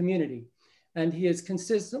given community. And he has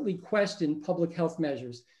consistently questioned public health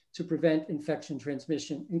measures to prevent infection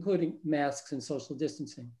transmission, including masks and social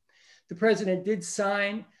distancing. The president did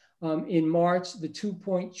sign in March the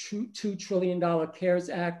 $2.2 trillion CARES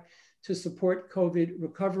Act to support COVID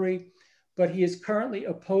recovery, but he is currently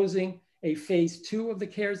opposing a phase 2 of the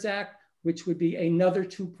CARES Act, which would be another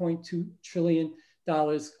 $2.2 trillion,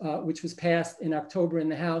 which was passed in October in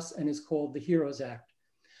the House and is called the HEROES Act.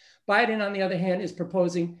 Biden, on the other hand, is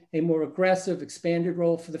proposing a more aggressive, expanded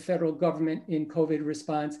role for the federal government in COVID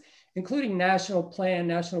response, including national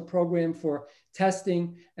program for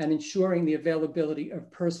testing and ensuring the availability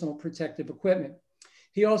of personal protective equipment.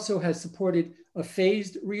 He also has supported a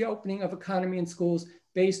phased reopening of economy and schools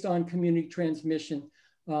based on community transmission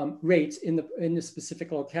rates in the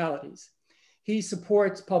specific localities. He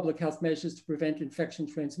supports public health measures to prevent infection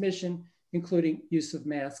transmission, including use of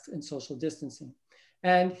masks and social distancing.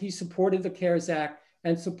 And he supported the CARES Act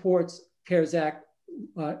and supports CARES Act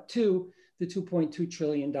 2, the $2.2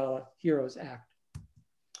 trillion HEROES Act.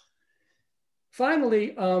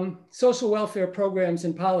 Finally, social welfare programs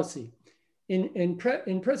and policy. In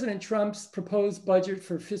President Trump's proposed budget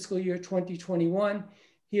for fiscal year 2021,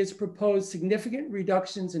 he has proposed significant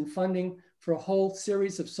reductions in funding for a whole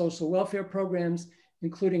series of social welfare programs,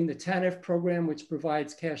 including the TANF program, which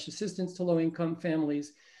provides cash assistance to low-income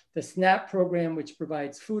families, the SNAP program, which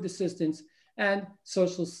provides food assistance, and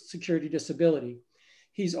Social Security disability.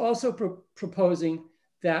 He's also proposing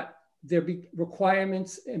that there be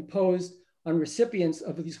requirements imposed on recipients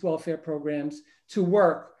of these welfare programs to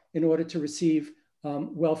work in order to receive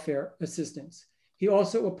welfare assistance. He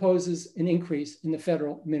also opposes an increase in the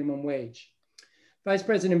federal minimum wage. Vice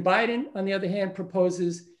President Biden, on the other hand,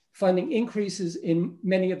 proposes funding increases in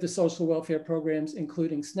many of the social welfare programs,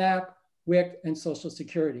 including SNAP, WIC, and Social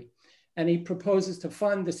Security. And he proposes to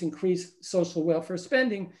fund this increased social welfare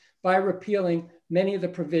spending by repealing many of the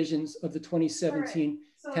provisions of the 2017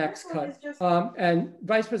 tax cut. And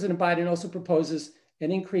Vice President Biden also proposes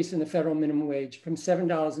an increase in the federal minimum wage from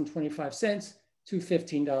 $7.25 to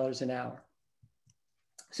 $15 an hour.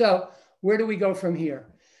 So where do we go from here?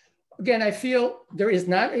 Again, I feel there is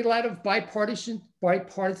not a lot of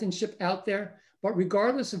bipartisanship out there, but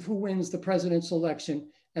regardless of who wins the presidential election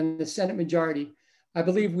and the Senate majority, I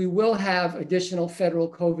believe we will have additional federal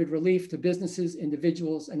COVID relief to businesses,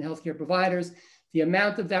 individuals, and healthcare providers. The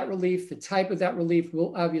amount of that relief, the type of that relief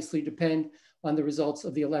will obviously depend on the results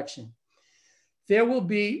of the election. There will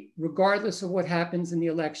be, regardless of what happens in the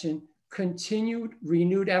election, continued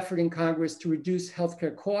renewed effort in Congress to reduce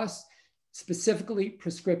healthcare costs, specifically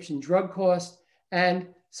prescription drug costs and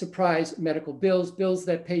surprise medical bills, bills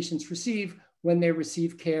that patients receive when they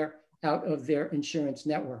receive care out of their insurance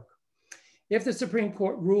network. If the Supreme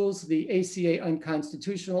Court rules the ACA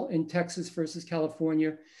unconstitutional in Texas versus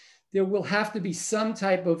California, there will have to be some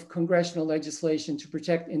type of congressional legislation to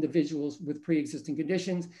protect individuals with pre-existing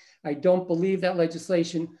conditions. I don't believe that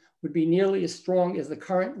legislation would be nearly as strong as the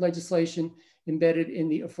current legislation embedded in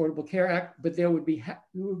the Affordable Care Act, but there would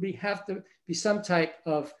have to be some type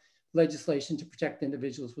of legislation to protect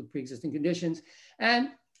individuals with pre-existing conditions. And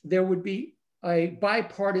there would be a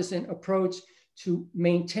bipartisan approach to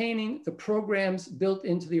maintaining the programs built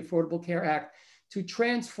into the Affordable Care Act to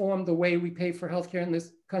transform the way we pay for healthcare in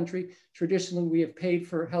this country. Traditionally, we have paid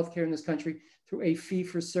for healthcare in this country through a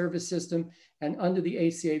fee-for-service system. And under the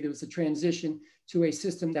ACA, there was a transition to a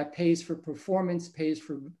system that pays for performance, pays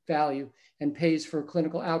for value, and pays for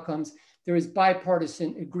clinical outcomes. There is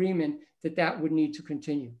bipartisan agreement that that would need to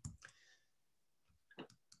continue.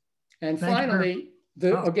 And finally,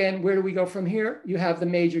 again, where do we go from here? You have the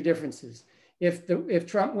major differences. If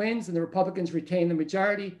Trump wins and the Republicans retain the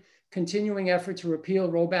majority, continuing effort to repeal,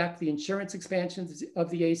 roll back the insurance expansions of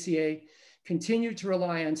the ACA, continue to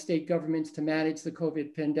rely on state governments to manage the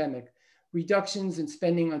COVID pandemic, reductions in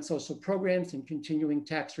spending on social programs and continuing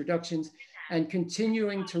tax reductions, and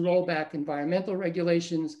continuing to roll back environmental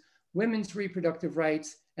regulations, women's reproductive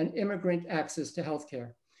rights, and immigrant access to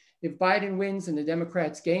healthcare. If Biden wins and the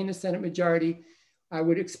Democrats gain the Senate majority, I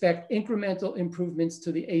would expect incremental improvements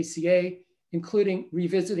to the ACA, including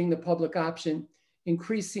revisiting the public option,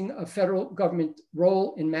 increasing a federal government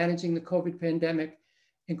role in managing the COVID pandemic,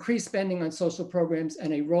 increased spending on social programs,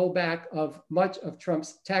 and a rollback of much of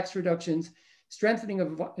Trump's tax reductions, strengthening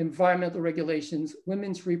of environmental regulations,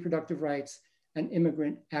 women's reproductive rights, and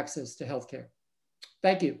immigrant access to healthcare.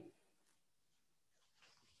 Thank you.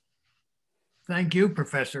 Thank you,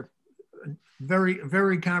 Professor. Very,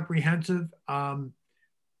 very comprehensive.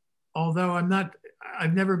 Although I'm not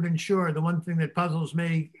I've never been sure. The one thing that puzzles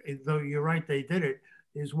me, though you're right, they did it,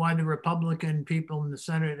 is why the Republican people in the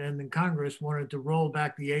Senate and in Congress wanted to roll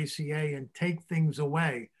back the ACA and take things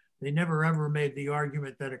away. They never ever made the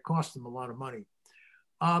argument that it cost them a lot of money.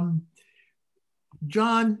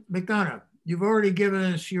 John McDonough, you've already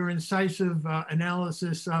given us your incisive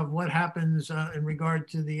analysis of what happens in regard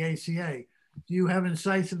to the ACA. Do you have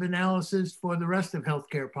incisive analysis for the rest of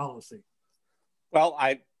healthcare policy? Well,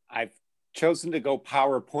 I've chosen to go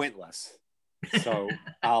PowerPointless. So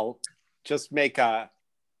I'll just make a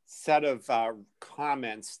set of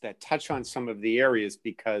comments that touch on some of the areas,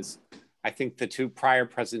 because I think the two prior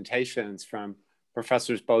presentations from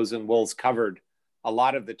Professors Bose and Wools covered a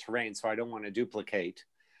lot of the terrain, so I don't want to duplicate.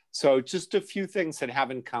 So just a few things that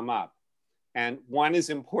haven't come up. And one is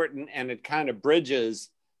important, and it kind of bridges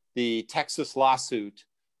the Texas lawsuit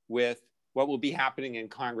with what will be happening in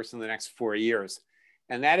Congress in the next 4 years.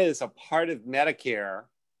 And that is a part of Medicare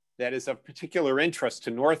that is of particular interest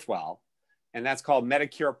to Northwell, and that's called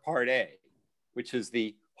Medicare Part A, which is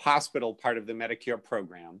the hospital part of the Medicare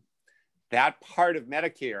program. That part of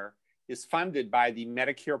Medicare is funded by the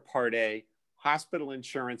Medicare Part A Hospital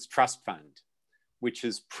Insurance Trust Fund, which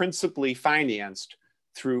is principally financed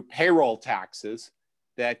through payroll taxes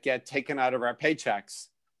that get taken out of our paychecks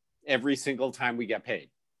every single time we get paid.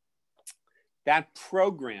 That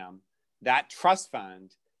program, that trust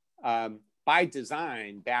fund, by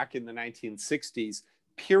design back in the 1960s,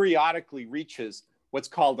 periodically reaches what's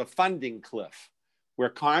called a funding cliff, where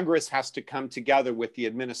Congress has to come together with the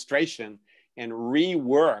administration and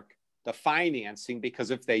rework the financing,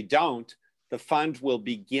 because if they don't, the fund will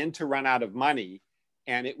begin to run out of money,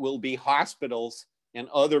 and it will be hospitals and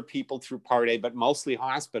other people through Part A, but mostly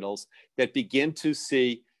hospitals, that begin to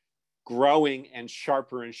see growing and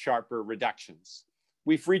sharper reductions.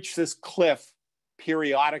 We've reached this cliff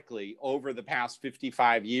periodically over the past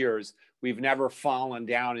 55 years. We've never fallen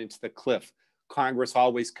down into the cliff. Congress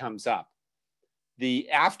always comes up.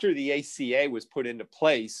 After the ACA was put into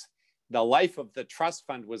place, the life of the trust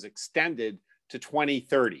fund was extended to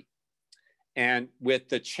 2030. And with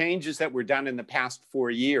the changes that were done in the past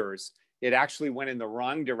 4 years, it actually went in the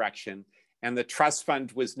wrong direction. And the trust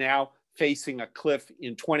fund was now facing a cliff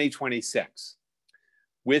in 2026.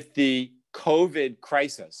 With the COVID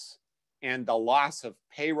crisis and the loss of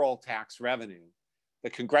payroll tax revenue, the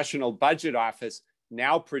Congressional Budget Office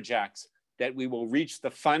now projects that we will reach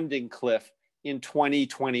the funding cliff in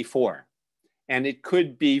 2024. And it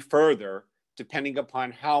could be further, depending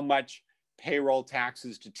upon how much payroll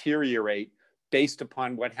taxes deteriorate based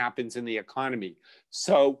upon what happens in the economy.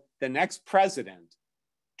 So the next president,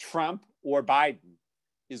 Trump or Biden,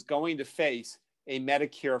 is going to face a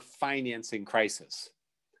Medicare financing crisis.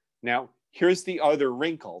 Now, here's the other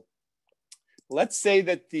wrinkle. Let's say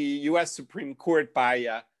that the US Supreme Court, by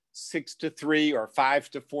a 6-3 or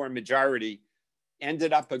 5-4 majority,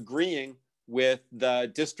 ended up agreeing with the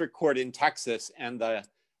district court in Texas and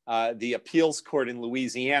the appeals court in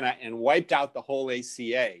Louisiana and wiped out the whole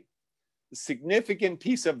ACA. The significant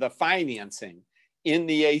piece of the financing in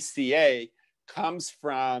the ACA comes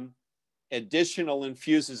from additional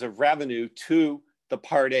infuses of revenue to the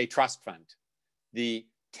Part A trust fund. The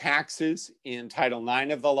taxes in Title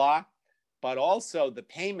IX of the law, but also the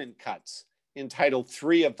payment cuts in Title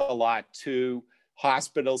III of the law to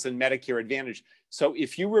hospitals and Medicare Advantage. So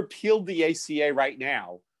if you repealed the ACA right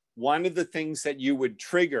now, one of the things that you would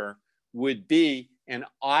trigger would be an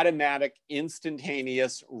automatic,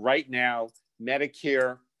 instantaneous, right now,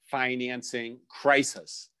 Medicare financing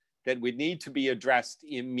crisis that would need to be addressed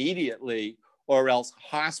immediately, or else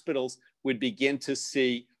hospitals would begin to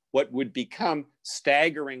see what would become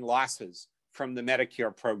staggering losses from the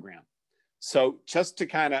Medicare program. So just to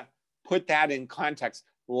kind of put that in context,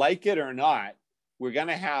 like it or not, we're going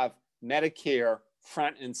to have Medicare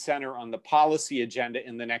front and center on the policy agenda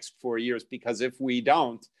in the next 4 years, because if we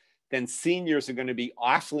don't, then seniors are going to be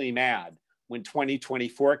awfully mad when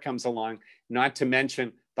 2024 comes along, not to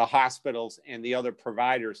mention the hospitals and the other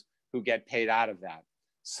providers who get paid out of that.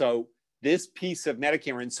 So this piece of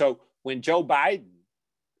Medicare, and so when Joe Biden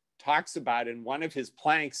talks about it, and one of his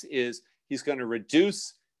planks is he's going to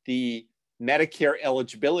reduce the Medicare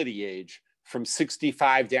eligibility age from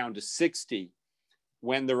 65 down to 60.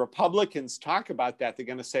 When the Republicans talk about that, they're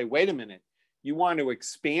going to say, wait a minute, you want to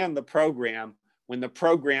expand the program when the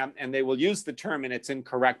program, and they will use the term, and it's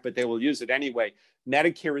incorrect, but they will use it anyway,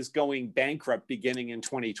 Medicare is going bankrupt beginning in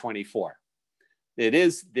 2024. There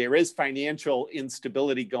is financial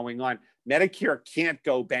instability going on. Medicare can't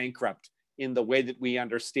go bankrupt in the way that we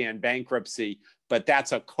understand bankruptcy, but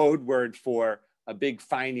that's a code word for a big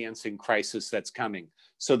financing crisis that's coming.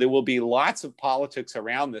 So there will be lots of politics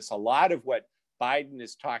around this. A lot of what Biden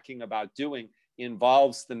is talking about doing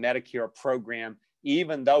involves the Medicare program,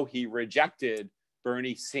 even though he rejected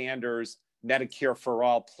Bernie Sanders' Medicare for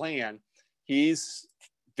All plan. He's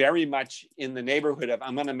very much in the neighborhood of,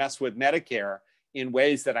 I'm going to mess with Medicare in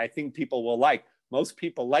ways that I think people will like. Most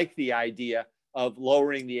people like the idea of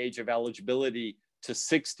lowering the age of eligibility to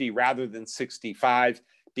 60 rather than 65,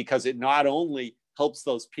 because it not only helps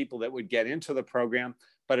those people that would get into the program,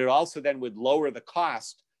 but it also then would lower the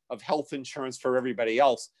cost of health insurance for everybody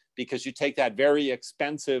else, because you take that very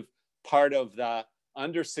expensive part of the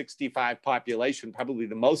under 65 population, probably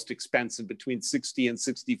the most expensive between 60 and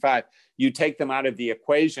 65, you take them out of the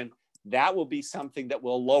equation. That will be something that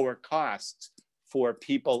will lower costs for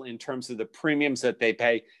people in terms of the premiums that they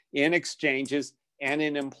pay in exchanges and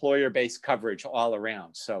in employer-based coverage all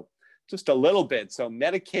around. So just a little bit. So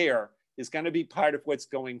Medicare is going to be part of what's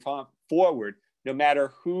going forward, no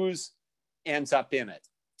matter who's ends up in it.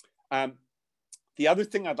 The other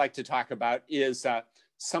thing I'd like to talk about is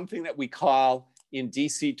something that we call in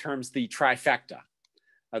DC terms the trifecta.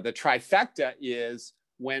 The trifecta is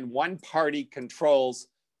when one party controls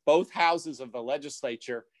both houses of the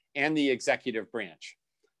legislature and the executive branch.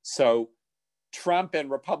 So Trump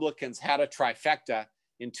and Republicans had a trifecta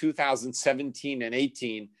in 2017 and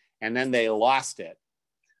 18, and then they lost it.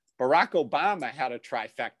 Barack Obama had a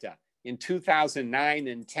trifecta in 2009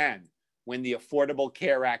 and 10 when the Affordable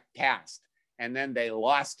Care Act passed, and then they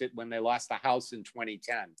lost it when they lost the House in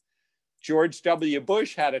 2010. George W.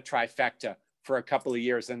 Bush had a trifecta for a couple of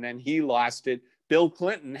years, and then he lost it. Bill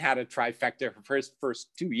Clinton had a trifecta for his first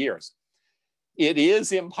 2 years. It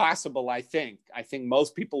is impossible, I think. I think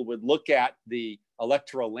most people would look at the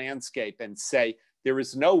electoral landscape and say, there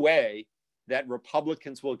is no way that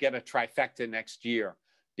Republicans will get a trifecta next year,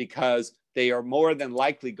 because they are more than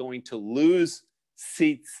likely going to lose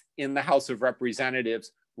seats in the House of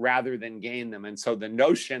Representatives rather than gain them. And so the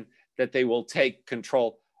notion that they will take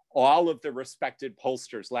control, all of the respected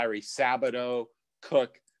pollsters, Larry Sabato,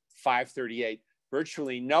 Cook, 538,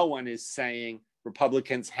 virtually no one is saying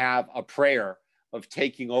Republicans have a prayer of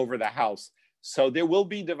taking over the House. So there will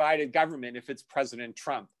be divided government if it's President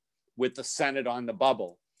Trump with the Senate on the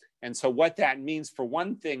bubble. And so what that means, for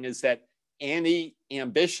one thing, is that any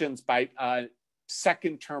ambitions by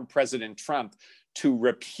second-term President Trump to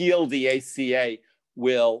repeal the ACA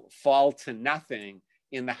will fall to nothing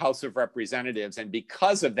in the House of Representatives. And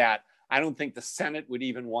because of that, I don't think the Senate would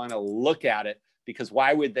even want to look at it, because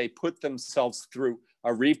why would they put themselves through a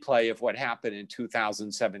replay of what happened in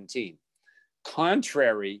 2017?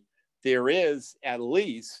 Contrary, there is at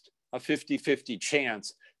least a 50-50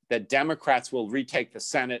 chance that Democrats will retake the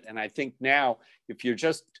Senate. And I think now, if you're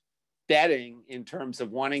just betting in terms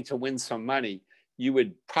of wanting to win some money, you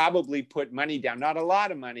would probably put money down, not a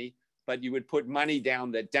lot of money, but you would put money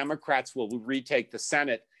down that Democrats will retake the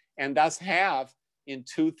Senate, and thus have in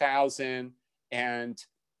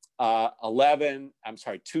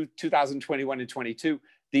 2021 and 22,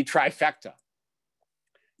 the trifecta.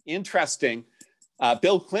 Interesting,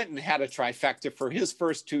 Bill Clinton had a trifecta for his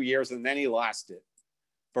first 2 years, and then he lost it.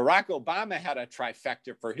 Barack Obama had a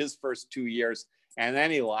trifecta for his first 2 years, and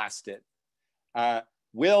then he lost it.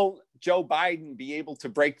 Will Joe Biden be able to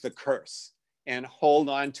break the curse and hold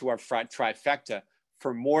on to our trifecta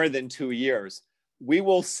for more than 2 years? We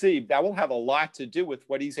will see. That will have a lot to do with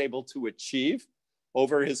what he's able to achieve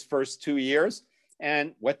over his first 2 years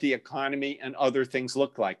and what the economy and other things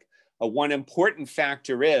look like. One important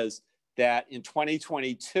factor is that in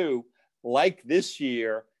 2022, like this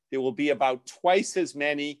year, there will be about twice as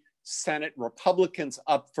many Senate Republicans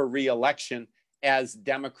up for re-election as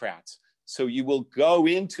Democrats. So you will go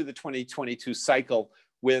into the 2022 cycle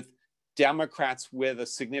with Democrats with a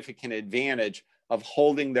significant advantage of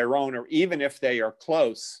holding their own, or even if they are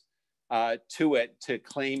close to it, to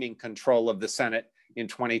claiming control of the Senate in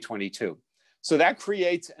 2022. So that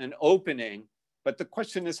creates an opening, but the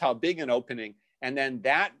question is how big an opening? And then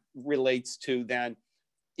that relates to then,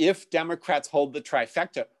 if Democrats hold the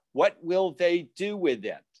trifecta, what will they do with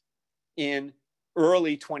it in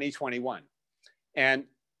early 2021? And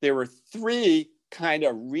there were three kind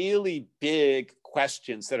of really big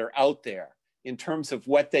questions that are out there in terms of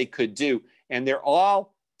what they could do. And they're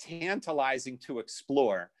all tantalizing to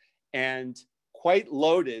explore and quite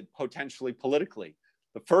loaded potentially politically.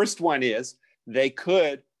 The first one is they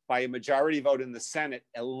could, by a majority vote in the Senate,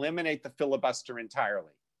 eliminate the filibuster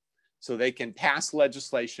entirely. So they can pass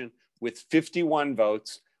legislation with 51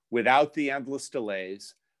 votes without the endless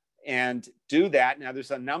delays and do that. Now,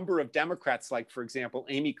 there's a number of Democrats, like, for example,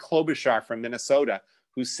 Amy Klobuchar from Minnesota,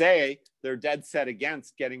 who say they're dead set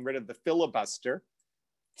against getting rid of the filibuster.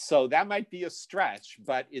 So that might be a stretch,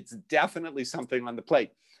 but it's definitely something on the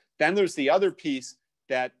plate. Then there's the other piece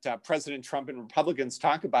that President Trump and Republicans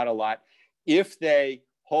talk about a lot. If they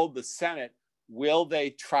hold the Senate, will they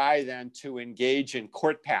try then to engage in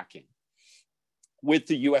court packing with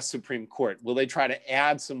the US Supreme Court? Will they try to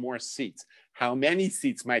add some more seats? How many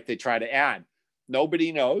seats might they try to add?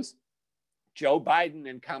 Nobody knows. Joe Biden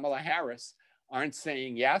and Kamala Harris aren't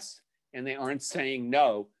saying yes, and they aren't saying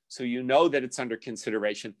no. So you know that it's under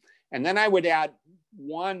consideration. And then I would add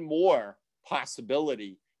one more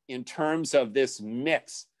possibility in terms of this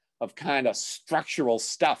mix of kind of structural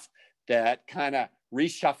stuff that kind of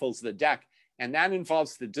reshuffles the deck. And that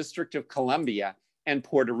involves the District of Columbia and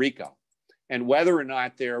Puerto Rico, and whether or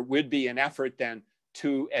not there would be an effort then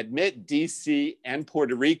to admit DC and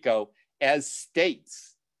Puerto Rico as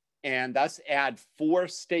states, and thus add 4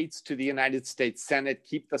 states to the United States Senate,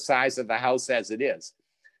 keep the size of the House as it is.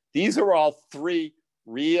 These are all 3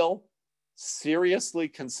 real, seriously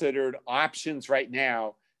considered options right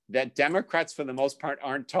now that Democrats, for the most part,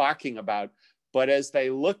 aren't talking about. But as they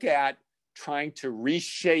look at trying to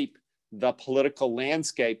reshape the political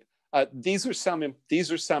landscape, these are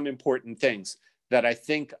some important things that I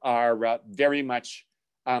think are very much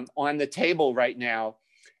on the table right now,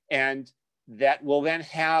 and that will then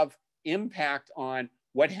have impact on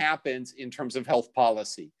what happens in terms of health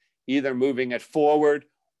policy, either moving it forward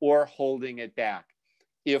or holding it back.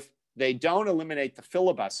 If they don't eliminate the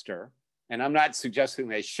filibuster, and I'm not suggesting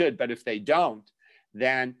they should, but if they don't,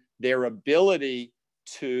 then their ability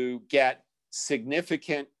to get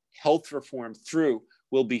significant health reform through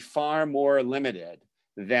will be far more limited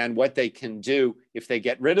than what they can do if they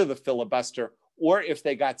get rid of the filibuster or if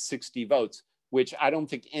they got 60 votes, which I don't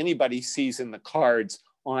think anybody sees in the cards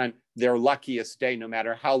on their luckiest day, no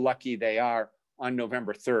matter how lucky they are on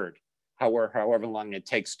November 3rd, however long it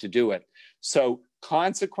takes to do it. So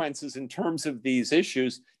consequences in terms of these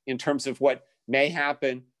issues, in terms of what may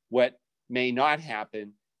happen, what may not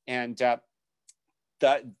happen. And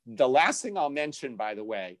the last thing I'll mention, by the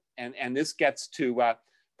way, and this gets to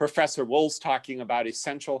Professor Wool's talking about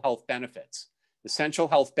essential health benefits. Essential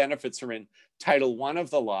health benefits are in Title I of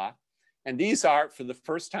the law. And these are, for the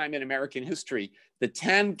first time in American history, the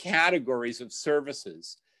 10 categories of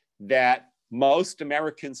services that most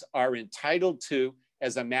Americans are entitled to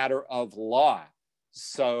as a matter of law.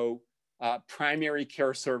 So primary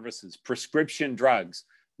care services, prescription drugs,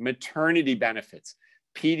 maternity benefits,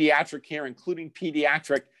 pediatric care, including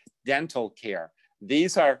pediatric dental care.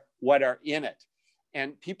 These are what are in it.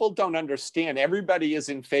 And people don't understand, everybody is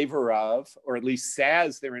in favor of, or at least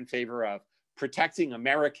says they're in favor of, protecting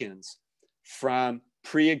Americans from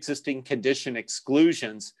pre-existing condition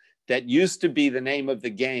exclusions that used to be the name of the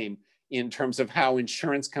game in terms of how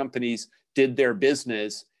insurance companies did their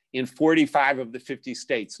business in 45 of the 50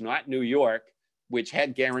 states, not New York, which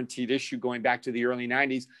had guaranteed issue going back to the early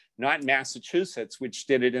 90s, not Massachusetts, which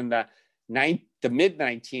did it in the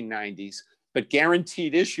mid-1990s, but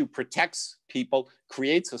guaranteed issue protects people,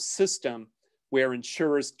 creates a system where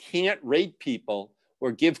insurers can't rate people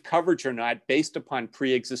or give coverage or not based upon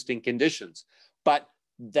pre-existing conditions. But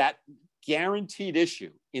that guaranteed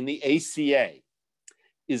issue in the ACA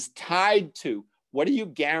is tied to what are you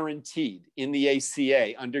guaranteed in the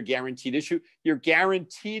ACA under guaranteed issue? You're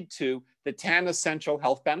guaranteed to the 10 essential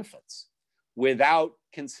health benefits without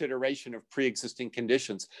consideration of pre-existing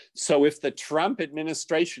conditions. So if the Trump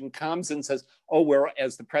administration comes and says, oh, we're,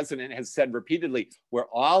 as the president has said repeatedly, we're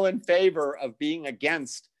all in favor of being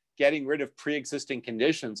against getting rid of pre-existing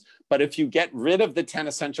conditions, but if you get rid of the 10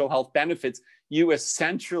 essential health benefits, you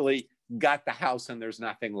essentially got the house and there's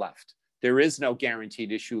nothing left. There is no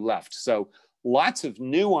guaranteed issue left. So lots of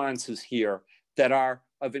nuances here that are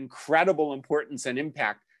of incredible importance and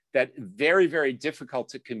impact that very, very difficult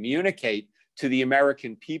to communicate to the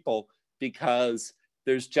American people because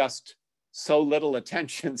there's just so little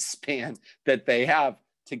attention span that they have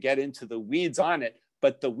to get into the weeds on it.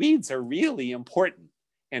 But the weeds are really important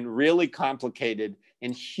and really complicated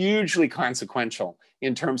and hugely consequential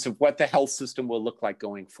in terms of what the health system will look like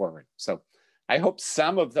going forward. So I hope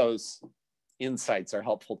some of those insights are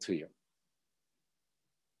helpful to you.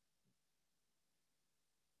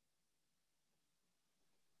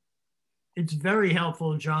 It's very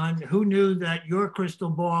helpful, John. Who knew that your crystal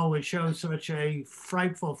ball would show such a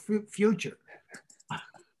frightful future?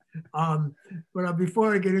 But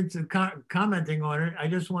before I get into commenting on it, I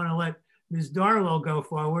just want to let Ms. Darlow go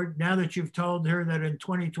forward. Now that you've told her that in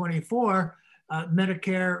 2024,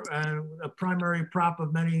 Medicare, a primary prop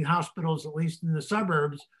of many hospitals, at least in the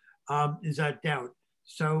suburbs, is at doubt.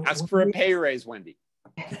 So ask for a pay raise, Wendy.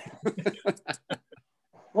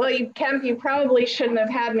 Well, Kemp, you probably shouldn't have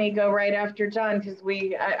had me go right after John, because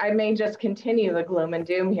I may just continue the gloom and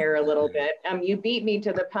doom here a little bit. You beat me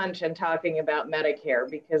to the punch in talking about Medicare,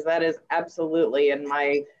 because that is absolutely in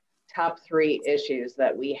my top 3 issues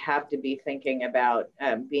that we have to be thinking about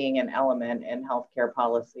being an element in healthcare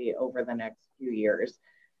policy over the next few years.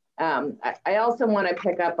 I also want to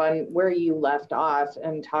pick up on where you left off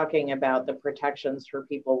and talking about the protections for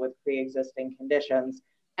people with pre-existing conditions.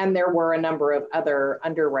 And there were a number of other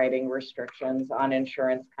underwriting restrictions on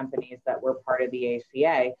insurance companies that were part of the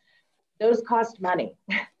ACA. Those cost money.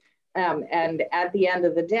 And at the end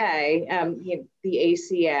of the day, the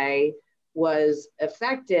ACA was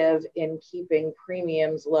effective in keeping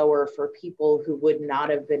premiums lower for people who would not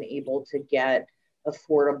have been able to get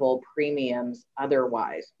affordable premiums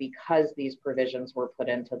otherwise, because these provisions were put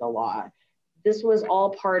into the law. This was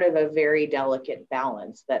all part of a very delicate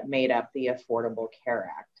balance that made up the Affordable Care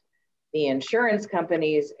Act. The insurance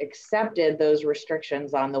companies accepted those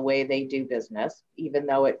restrictions on the way they do business, even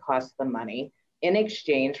though it cost them money, in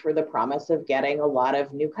exchange for the promise of getting a lot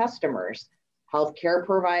of new customers. Healthcare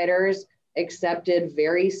providers accepted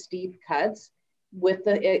very steep cuts with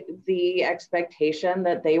the expectation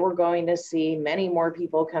that they were going to see many more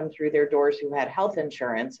people come through their doors who had health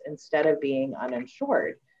insurance instead of being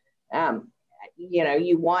uninsured.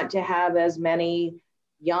 You want to have as many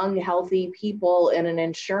young, healthy people in an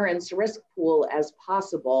insurance risk pool as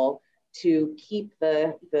possible to keep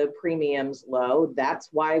the premiums low. That's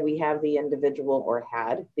why we have the individual, or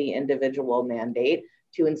had the individual mandate,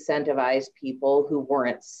 to incentivize people who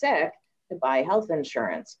weren't sick to buy health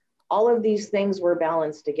insurance. All of these things were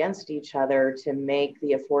balanced against each other to make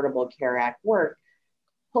the Affordable Care Act work.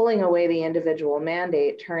 Pulling away the individual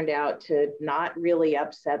mandate turned out to not really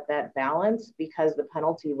upset that balance, because the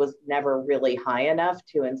penalty was never really high enough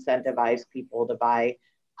to incentivize people to buy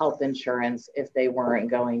health insurance if they weren't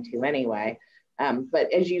going to anyway.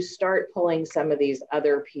 But as you start pulling some of these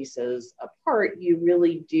other pieces apart, you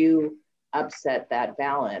really do upset that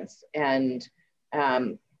balance. And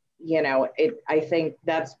I think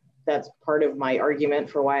that's part of my argument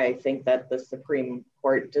for why I think that the Supreme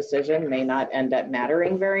Court decision may not end up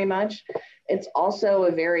mattering very much. It's also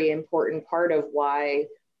a very important part of why,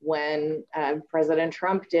 when President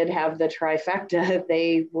Trump did have the trifecta,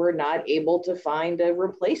 they were not able to find a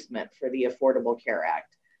replacement for the Affordable Care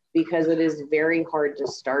Act, because it is very hard to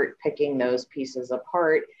start picking those pieces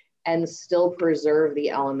apart and still preserve the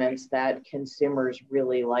elements that consumers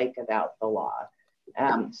really like about the law.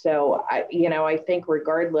 So I think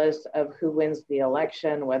regardless of who wins the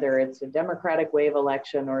election, whether it's a Democratic wave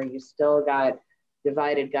election or you still got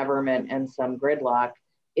divided government and some gridlock,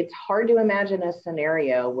 it's hard to imagine a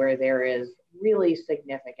scenario where there is really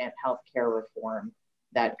significant healthcare reform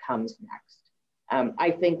that comes next.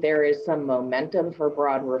 I think there is some momentum for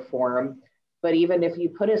broad reform, but even if you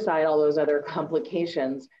put aside all those other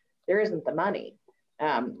complications, there isn't the money.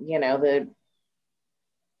 The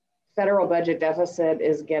federal budget deficit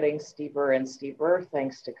is getting steeper and steeper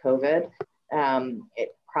thanks to COVID.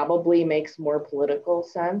 It probably makes more political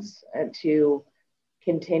sense to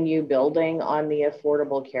continue building on the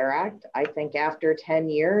Affordable Care Act. I think after 10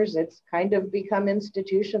 years, it's kind of become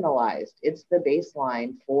institutionalized. It's the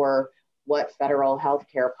baseline for what federal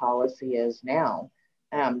healthcare policy is now.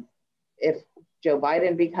 If Joe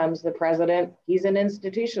Biden becomes the president, he's an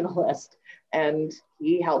institutionalist, and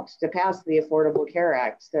he helped to pass the Affordable Care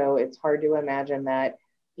Act. So it's hard to imagine that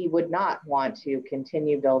he would not want to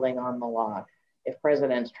continue building on the law. If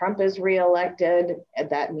President Trump is reelected,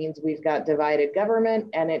 that means we've got divided government,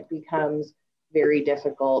 and it becomes very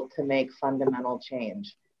difficult to make fundamental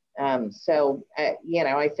change.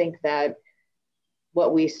 I think that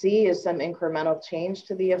what we see is some incremental change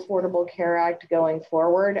to the Affordable Care Act going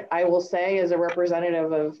forward. I will say, as a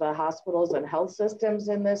representative of the hospitals and health systems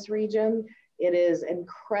in this region, it is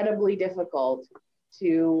incredibly difficult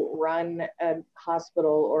to run a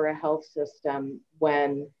hospital or a health system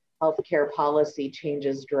when healthcare policy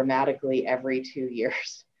changes dramatically every 2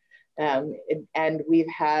 years. And we've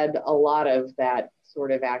had a lot of that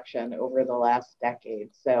sort of action over the last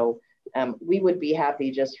decade. So we would be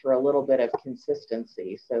happy just for a little bit of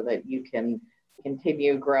consistency so that you can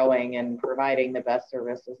continue growing and providing the best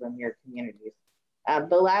services in your communities.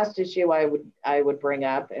 The last issue I would bring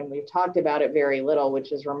up, and we've talked about it very little,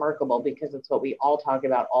 which is remarkable because it's what we all talk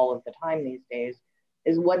about all of the time these days,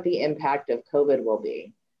 is what the impact of COVID will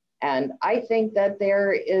be. And I think that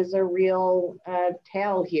there is a real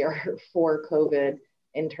tale here for COVID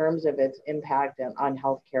in terms of its impact on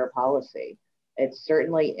healthcare policy. It's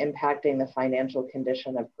certainly impacting the financial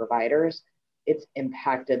condition of providers. It's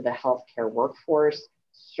impacted the healthcare workforce.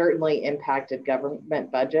 certainly impacted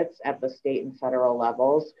government budgets at the state and federal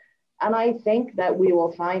levels. And I think that we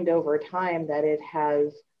will find over time that it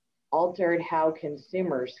has altered how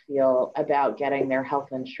consumers feel about getting their health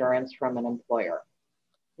insurance from an employer.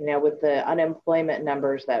 You know, with the unemployment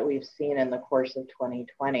numbers that we've seen in the course of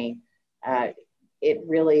 2020, it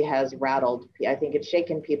really has rattled, I think it's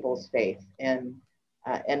shaken people's faith in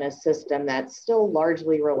a system that still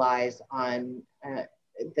largely relies on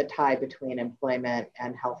the tie between employment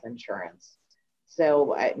and health insurance.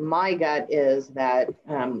 So my gut is that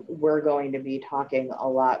we're going to be talking a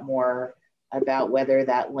lot more about whether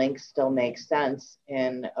that link still makes sense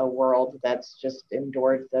in a world that's just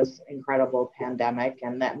endured this incredible pandemic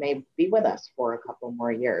and that may be with us for a couple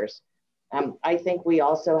more years. I think we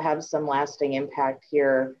also have some lasting impact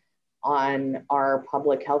here on our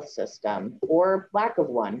public health system, or lack of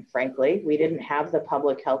one, frankly. We didn't have the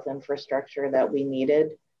public health infrastructure that we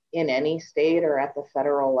needed in any state or at the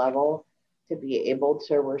federal level to be able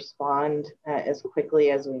to respond as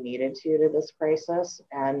quickly as we needed to this crisis.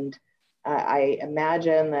 And I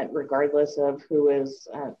imagine that regardless of who is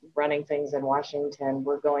running things in Washington,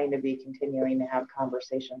 we're going to be continuing to have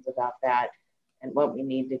conversations about that and what we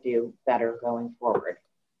need to do better going forward.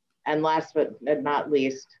 And last but not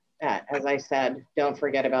least, as I said, don't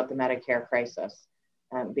forget about the Medicare crisis,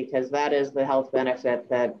 because that is the health benefit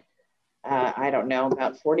that I don't know,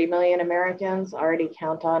 about 40 million Americans already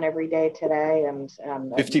count on every day today, and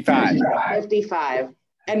 55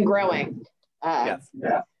 and growing. Yes.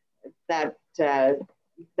 That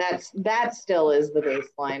still is the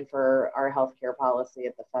baseline for our healthcare policy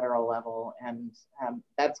at the federal level, and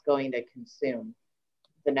that's going to consume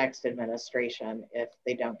the next administration if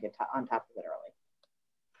they don't get on top of it early.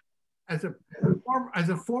 As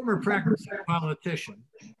a former practicing politician,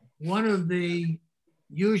 one of the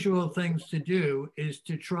usual things to do is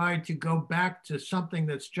to try to go back to something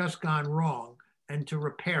that's just gone wrong and to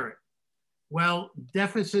repair it. Well,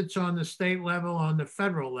 deficits on the state level, on the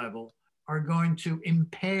federal level, are going to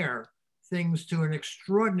impair things to an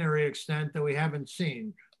extraordinary extent that we haven't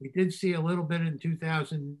seen. We did see a little bit in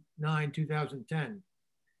 2009, 2010.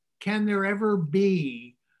 Can there ever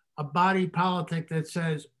be a body politic that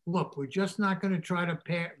says, look, we're just not going to try to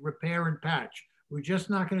repair and patch. We're just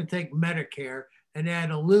not going to take Medicare and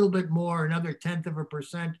add a little bit more, another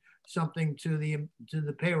 0.1% something to the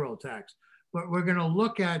payroll tax. But we're going to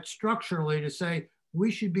look at structurally to say,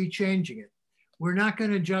 we should be changing it. We're not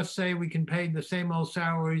going to just say we can pay the same old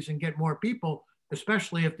salaries and get more people,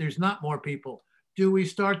 especially if there's not more people. Do we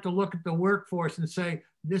start to look at the workforce and say,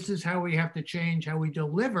 this is how we have to change how we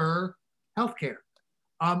deliver healthcare?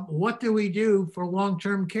 What do we do for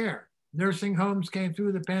long-term care? Nursing homes came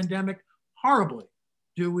through the pandemic horribly.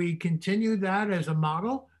 Do we continue that as a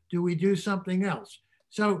model? Do we do something else?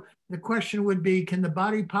 So the question would be, can the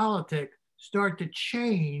body politic start to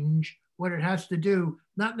change what it has to do,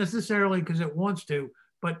 not necessarily because it wants to,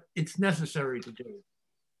 but it's necessary to do?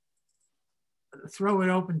 Throw it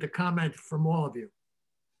open to comment from all of you.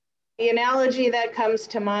 The analogy that comes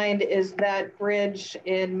to mind is that bridge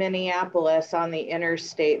in Minneapolis on the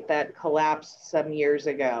interstate that collapsed some years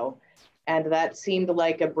ago. And that seemed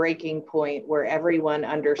like a breaking point where everyone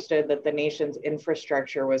understood that the nation's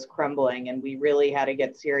infrastructure was crumbling and we really had to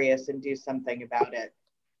get serious and do something about it.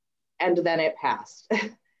 And then it passed.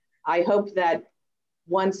 I hope that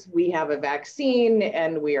once we have a vaccine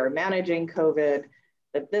and we are managing COVID,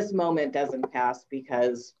 that this moment doesn't pass,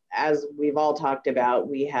 because as we've all talked about,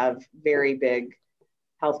 we have very big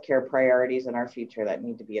healthcare priorities in our future that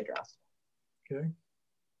need to be addressed. Okay.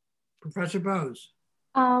 Professor Bose.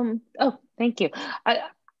 Oh, thank you.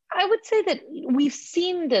 I would say that we've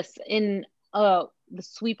seen this in the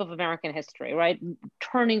sweep of American history, right?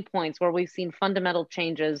 Turning points where we've seen fundamental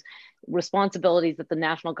changes, responsibilities that the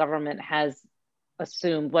national government has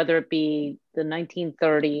assumed, whether it be the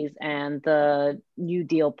 1930s and the New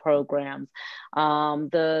Deal programs,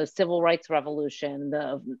 the Civil Rights Revolution,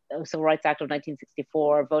 the Civil Rights Act of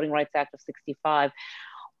 1964, Voting Rights Act of 65.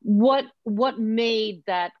 What made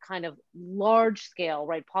that kind of large scale,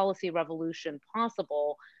 right, policy revolution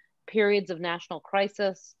possible? Periods of national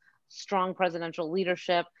crisis, strong presidential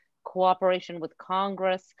leadership, cooperation with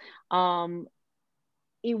Congress.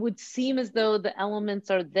 It would seem as though the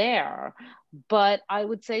elements are there, but I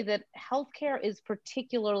would say that healthcare is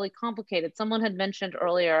particularly complicated. Someone had mentioned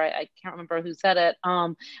earlier, I can't remember who said it,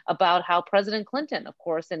 about how President Clinton, of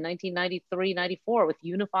course, in 1993-94 with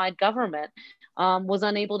unified government, was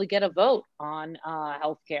unable to get a vote on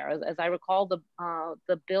healthcare. As I recall, the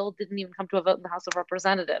bill didn't even come to a vote in the House of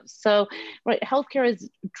Representatives. So, right, healthcare is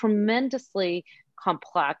tremendously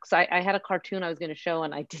complex. I had a cartoon I was going to show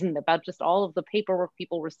and I didn't, about just all of the paperwork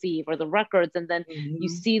people receive or the records, and then you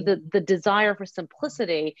see the desire for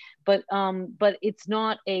simplicity, but it's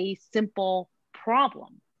not a simple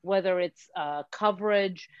problem, whether it's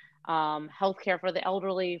coverage, healthcare for the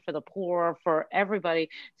elderly, for the poor, for everybody.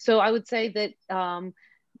 So I would say that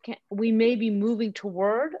we may be moving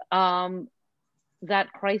toward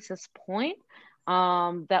that crisis point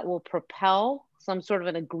that will propel some sort of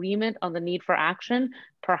an agreement on the need for action.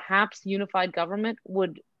 Perhaps unified government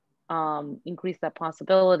would increase that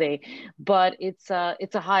possibility, but it's a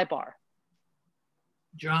high bar.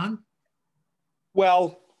 John?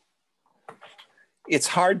 Well, it's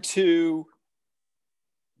hard to,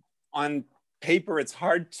 on paper, it's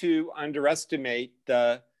hard to underestimate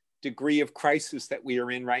the degree of crisis that we are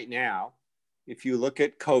in right now. If you look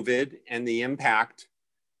at COVID and the impact,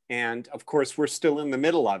 and of course, we're still in the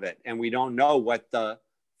middle of it and we don't know what the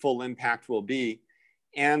full impact will be,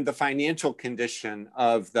 and the financial condition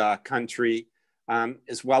of the country,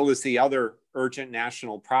 as well as the other urgent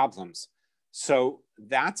national problems. So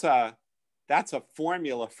that's a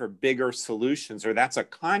formula for bigger solutions, or that's a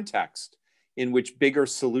context in which bigger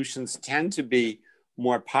solutions tend to be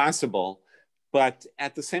more possible. But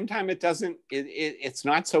at the same time, it's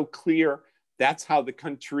not so clear that's how the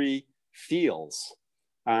country feels.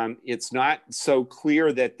 It's not so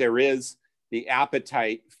clear that there is the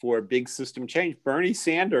appetite for big system change. Bernie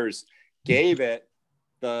Sanders gave it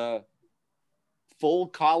the full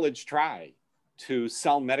college try to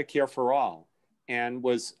sell Medicare for all, and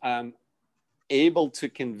was able to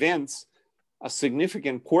convince a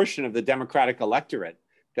significant portion of the Democratic electorate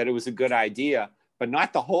that it was a good idea, but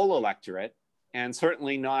not the whole electorate, and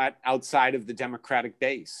certainly not outside of the Democratic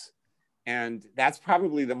base. And that's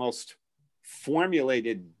probably the most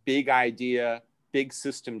formulated big idea, big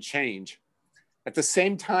system change. At the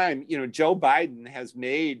same time, Joe Biden has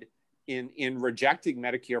made, in rejecting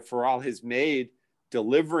Medicare for all, has made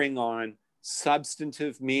delivering on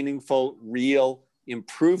substantive, meaningful, real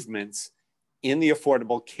improvements in the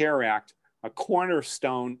Affordable Care Act a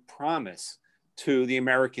cornerstone promise to the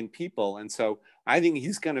American people. And so I think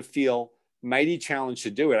he's going to feel mighty challenged to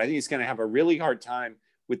do it. I think he's going to have a really hard time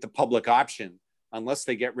with the public option unless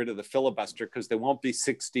they get rid of the filibuster, because there won't be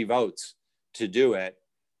 60 votes to do it.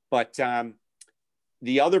 But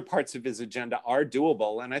the other parts of his agenda are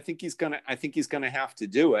doable, and I think he's going to have to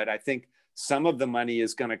do it. I think some of the money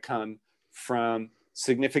is going to come from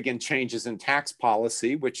significant changes in tax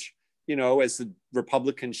policy, which, as the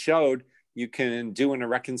Republicans showed, you can do in a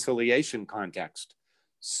reconciliation context.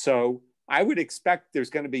 So I would expect there's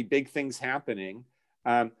going to be big things happening.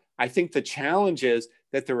 I think the challenge is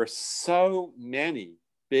that there are so many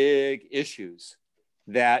big issues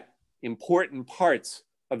that important parts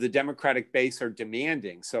of the Democratic base are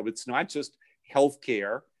demanding. So it's not just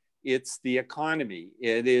healthcare, it's the economy,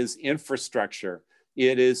 it is infrastructure,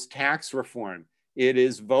 it is tax reform, it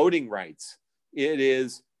is voting rights, it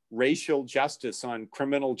is racial justice on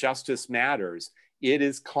criminal justice matters, it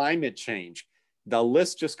is climate change. The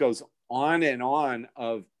list just goes on and on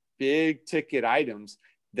of big ticket items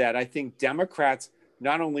that I think Democrats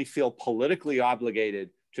not only feel politically obligated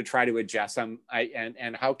to try to address them,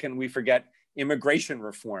 and how can we forget immigration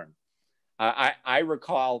reform? I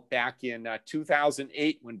recall back in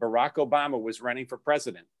 2008 when Barack Obama was running for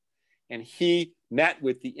president, and he met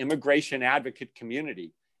with the immigration advocate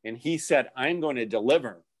community, and he said, I'm going to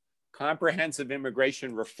deliver comprehensive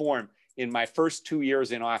immigration reform in my first 2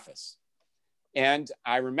 years in office. And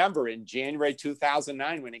I remember in January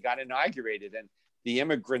 2009 when he got inaugurated and the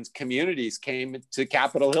immigrants communities came to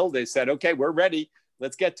Capitol Hill, they said, okay, we're ready,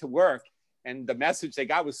 let's get to work. And the message they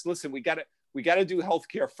got was, listen, we got to do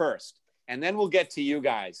healthcare first, and then we'll get to you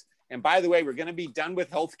guys. And by the way, we're going to be done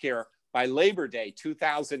with healthcare by Labor Day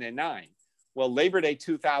 2009. Well, Labor Day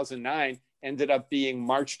 2009 ended up being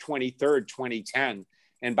March 23rd, 2010.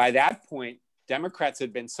 And by that point, Democrats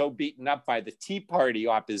had been so beaten up by the Tea Party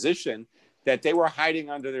opposition that they were hiding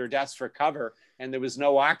under their desks for cover, and there was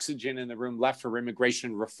no oxygen in the room left for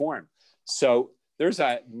immigration reform. So there's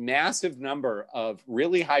a massive number of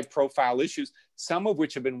really high profile issues, some of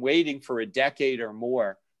which have been waiting for a decade or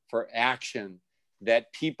more for action,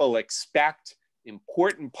 that people expect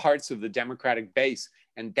important parts of the Democratic base.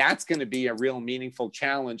 And that's going to be a real meaningful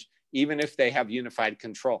challenge, even if they have unified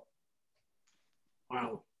control.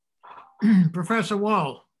 Wow. Professor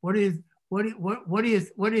Wall, what do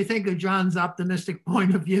you think of John's optimistic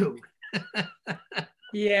point of view?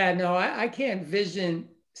 Yeah, no, I can't vision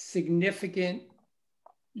significant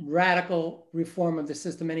radical reform of the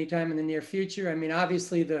system anytime in the near future. I mean,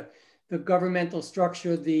 obviously the governmental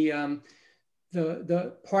structure, the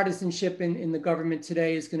the partisanship in the government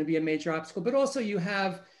today is going to be a major obstacle, but also you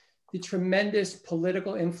have the tremendous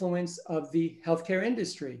political influence of the healthcare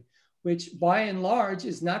industry, which by and large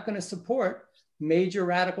is not going to support major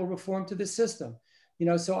radical reform to the system. You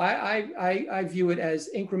know, so I view it as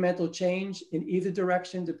incremental change in either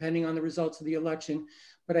direction, depending on the results of the election.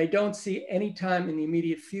 But I don't see any time in the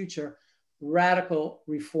immediate future radical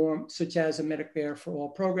reform, such as a Medicare for All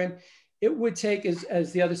program. It would take,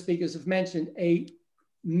 as the other speakers have mentioned, a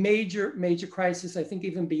major crisis, I think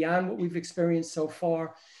even beyond what we've experienced so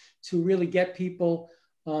far, to really get people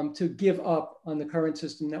to give up on the current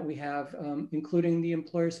system that we have, including the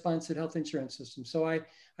employer-sponsored health insurance system. So I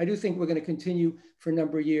do think we're going to continue for a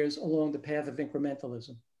number of years along the path of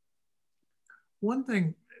incrementalism. One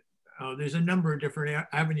thing, there's a number of different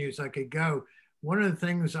avenues I could go. One of the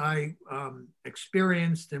things I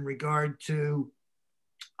experienced in regard to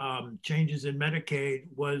changes in Medicaid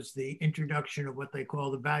was the introduction of what they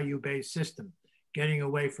call the value-based system, getting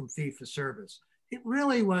away from fee-for-service. It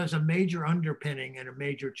really was a major underpinning and a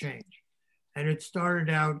major change. And it started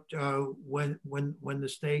out when the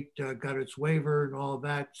state got its waiver and all of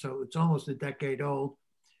that. So it's almost a decade old.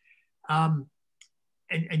 And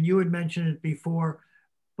you had mentioned it before,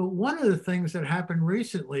 but one of the things that happened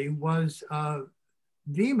recently was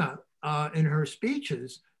Vima in her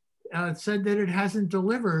speeches said that it hasn't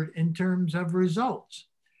delivered in terms of results.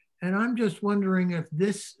 And I'm just wondering if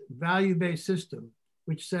this value-based system,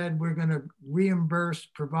 which said we're going to reimburse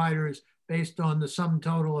providers based on the sum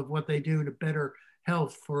total of what they do to better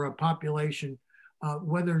health for a population,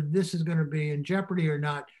 whether this is going to be in jeopardy or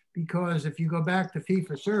not, because if you go back to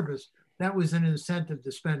fee-for-service, that was an incentive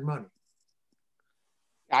to spend money.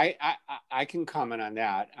 I can comment on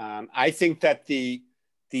that. I think that the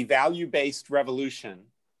value-based revolution,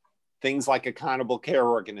 things like accountable care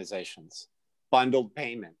organizations, bundled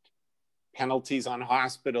payment, penalties on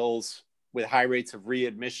hospitals with high rates of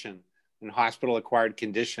readmission and hospital-acquired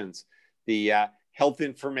conditions, the health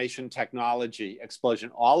information technology explosion,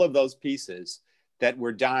 all of those pieces that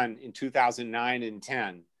were done in 2009 and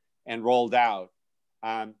 10 and rolled out.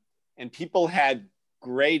 And people had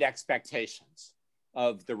great expectations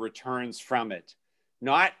of the returns from it,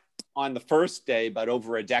 not on the first day, but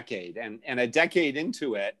over a decade. And a decade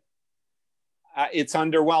into it, it's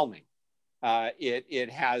underwhelming. It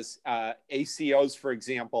has ACOs, for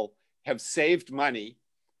example, have saved money,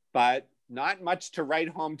 but not much to write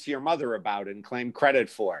home to your mother about and claim credit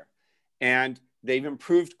for. And they've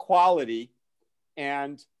improved quality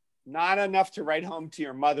and not enough to write home to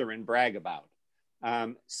your mother and brag about.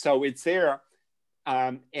 So it's there.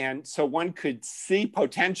 And so one could see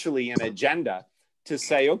potentially an agenda to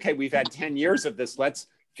say, okay, we've had 10 years of this, let's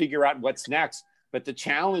figure out what's next. But the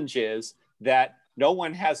challenge is that no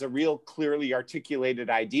one has a real clearly articulated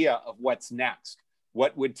idea of what's next,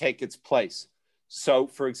 what would take its place. So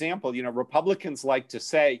for example, you know, Republicans like to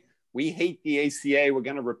say, we hate the ACA, we're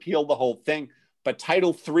going to repeal the whole thing. But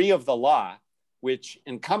Title III of the law, which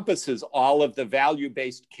encompasses all of the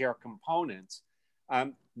value-based care components,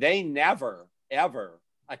 they never, ever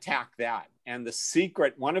attack that. And the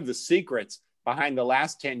secret, one of the secrets behind the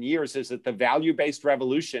last 10 years is that the value-based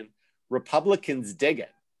revolution, Republicans dig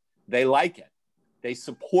it. They like it. They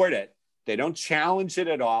support it. They don't challenge it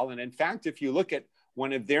at all. And in fact, if you look at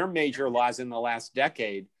one of their major laws in the last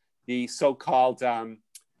decade, the so-called,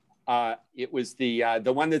 it was the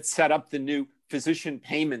one that set up the new physician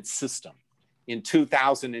payment system in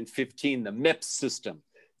 2015, the MIPS system,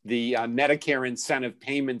 the Medicare incentive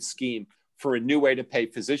payment scheme for a new way to pay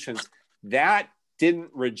physicians, that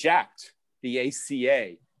didn't reject the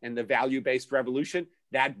ACA and the value-based revolution,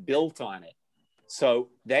 that built on it. So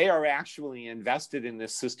they are actually invested in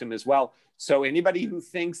this system as well. So anybody who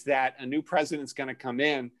thinks that a new president's going to come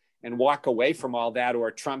in and walk away from all that,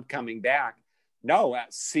 or Trump coming back, no,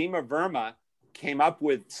 Seema Verma came up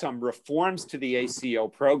with some reforms to the ACO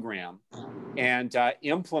program and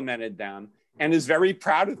implemented them and is very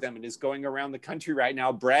proud of them and is going around the country right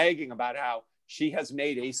now bragging about how she has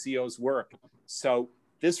made ACOs work. So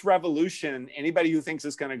this revolution, anybody who thinks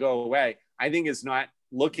it's going to go away, I think is not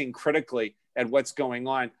looking critically at what's going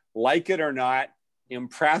on. Like it or not,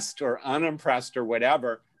 impressed or unimpressed or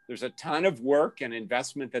whatever, there's a ton of work and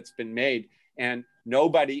investment that's been made, and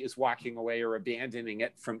nobody is walking away or abandoning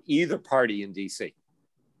it from either party in DC.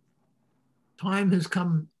 Time has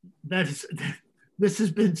come. This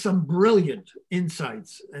has been some brilliant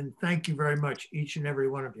insights, and thank you very much, each and every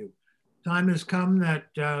one of you. Time has come that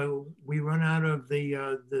we run out of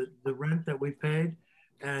the rent that we paid,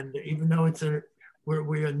 and even though it's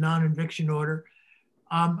we're a non-eviction order,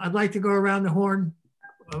 I'd like to go around the horn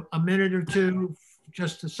a minute or two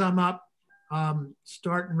just to sum up.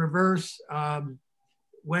 Start in reverse.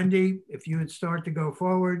 Wendy, if you would start to go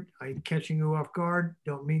forward, I'm catching you off guard.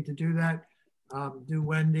 Don't mean to do that. Do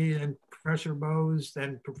Wendy and Professor Bose,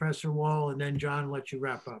 then Professor Wall, and then John, let you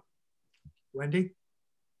wrap up. Wendy?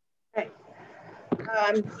 Okay.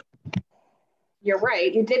 You're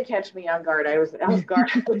right. You did catch me on guard. I was off guard.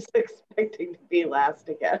 I was expecting to be last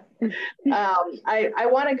again. I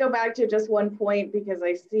want to go back to just one point because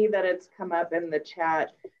I see that it's come up in the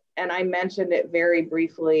chat, and I mentioned it very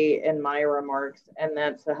briefly in my remarks, and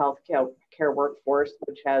that's the healthcare workforce,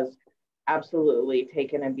 which has absolutely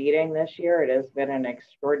taken a beating this year. It has been an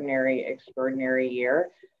extraordinary year.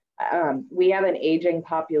 We have an aging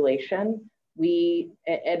population.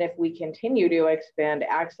 And if we continue to expand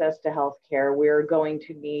access to healthcare, we're going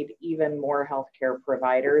to need even more healthcare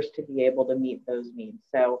providers to be able to meet those needs.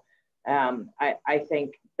 So I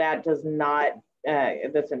think that does not,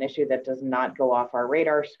 that's an issue that does not go off our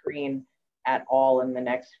radar screen at all in the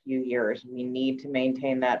next few years. We need to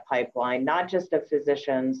maintain that pipeline, not just of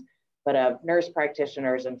physicians, but of nurse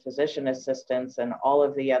practitioners and physician assistants and all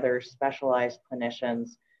of the other specialized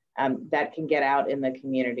clinicians that can get out in the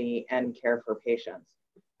community and care for patients.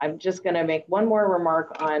 I'm just going to make one more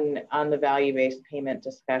remark on the value-based payment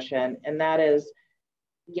discussion, and that is,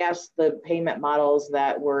 yes, the payment models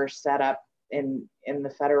that were set up in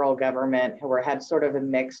the federal government had sort of a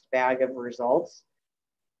mixed bag of results.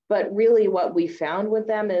 But really what we found with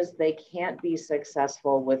them is they can't be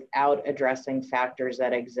successful without addressing factors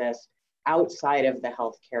that exist outside of the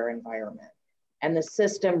healthcare environment. And the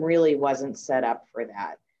system really wasn't set up for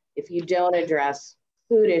that. If you don't address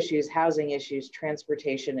food issues, housing issues,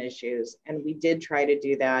 transportation issues, and we did try to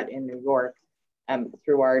do that in New York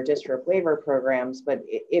through our district waiver programs, but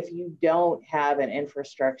if you don't have an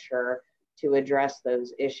infrastructure to address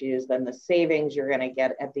those issues, then the savings you're going to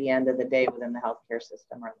get at the end of the day within the healthcare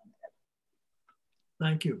system are limited.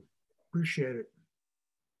 Thank you. Appreciate it.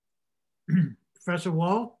 Professor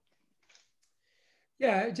Wall?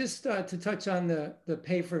 Yeah, just to touch on the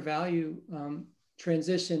pay for value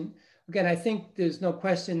transition. Again, I think there's no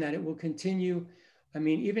question that it will continue. I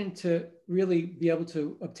mean, even to really be able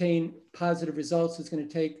to obtain positive results, it's going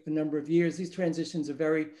to take a number of years. These transitions are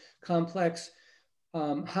very complex.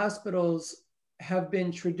 Hospitals have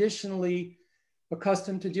been traditionally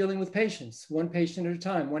accustomed to dealing with patients, one patient at a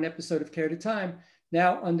time, one episode of care at a time.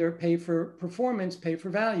 Now, under pay for performance, pay for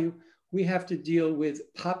value, we have to deal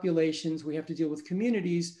with populations, we have to deal with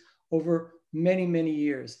communities over many, many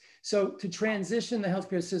years. So to transition the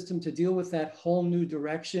healthcare system to deal with that whole new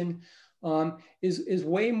direction is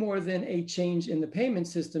way more than a change in the payment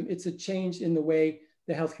system. It's a change in the way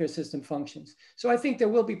the healthcare system functions. So I think there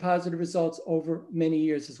will be positive results over many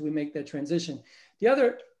years as we make that transition. The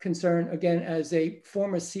other concern, again, as a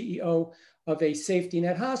former CEO of a safety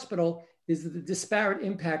net hospital, is the disparate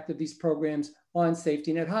impact of these programs on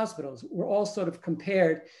safety net hospitals. We're all sort of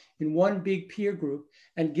compared in one big peer group,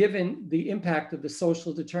 and given the impact of the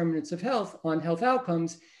social determinants of health on health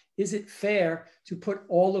outcomes, is it fair to put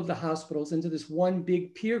all of the hospitals into this one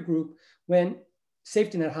big peer group when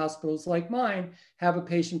safety net hospitals like mine have a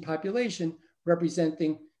patient population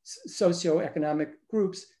representing socioeconomic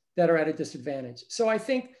groups that are at a disadvantage? So I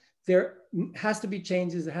think there has to be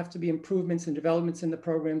changes, there have to be improvements and developments in the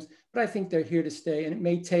programs, but I think they're here to stay, and it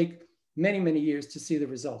may take many, many years to see the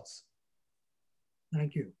results.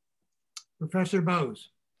 Thank you. Professor Bose.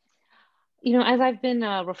 You know, as I've been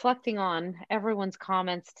reflecting on everyone's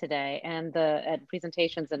comments today and the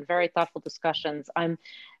presentations and very thoughtful discussions,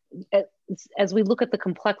 as we look at the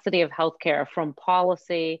complexity of healthcare, from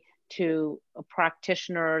policy to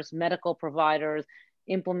practitioners, medical providers,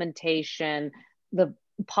 implementation, the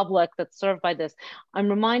public that's served by this, I'm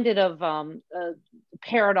reminded of a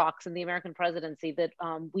paradox in the American presidency that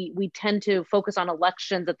we tend to focus on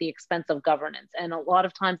elections at the expense of governance. And a lot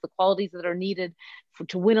of times the qualities that are needed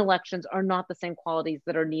to win elections are not the same qualities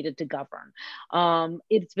that are needed to govern.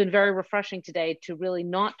 It's been very refreshing today to really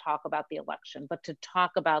not talk about the election, but to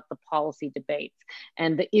talk about the policy debates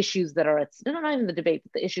and the issues that are at stake, not even the debate,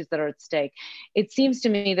 but the issues that are at stake. It seems to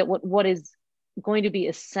me that what is going to be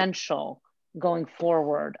essential going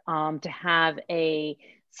forward to have a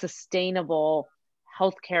sustainable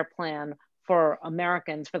healthcare plan for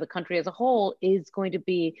Americans, for the country as a whole, is going to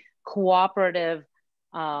be cooperative,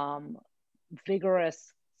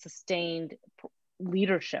 vigorous, sustained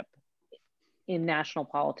leadership in national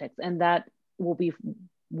politics. And that will be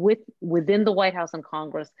within the White House and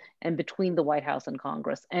Congress and between the White House and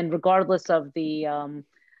Congress. And regardless of the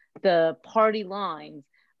party lines,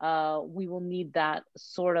 we will need that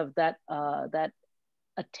sort of that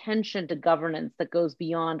attention to governance that goes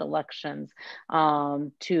beyond elections,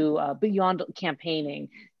 to beyond campaigning,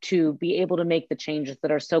 to be able to make the changes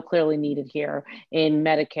that are so clearly needed here in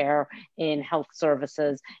Medicare, in health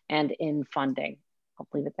services, and in funding. I'll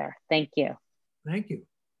leave it there. Thank you. Thank you.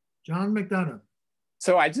 John McDonough.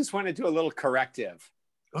 So I just want to do a little corrective.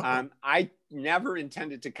 I never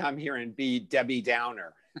intended to come here and be Debbie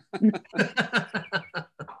Downer.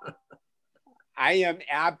 I am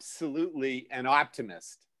absolutely an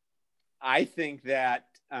optimist. I think that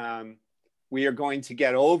we are going to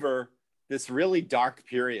get over this really dark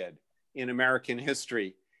period in American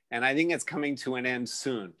history. And I think it's coming to an end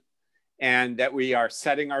soon. And that we are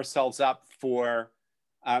setting ourselves up for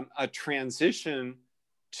a transition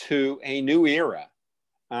to a new era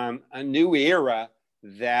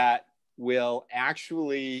that will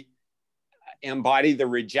actually embody the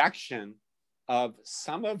rejection of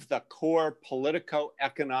some of the core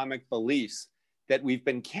politico-economic beliefs that we've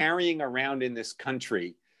been carrying around in this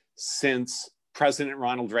country since President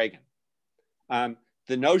Ronald Reagan.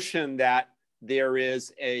 The notion that there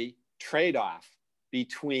is a trade-off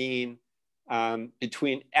between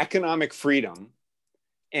economic freedom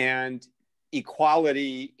and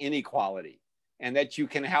inequality, and that you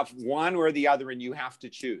can have one or the other and you have to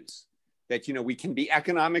choose. That, you know, we can be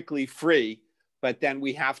economically free, but then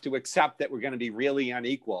we have to accept that we're going to be really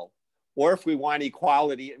unequal. Or if we want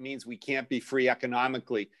equality, it means we can't be free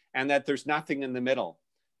economically, and that there's nothing in the middle.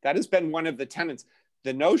 That has been one of the tenets.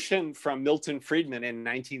 The notion from Milton Friedman in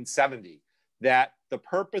 1970 that the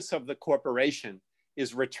purpose of the corporation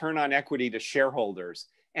is return on equity to shareholders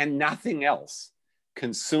and nothing else.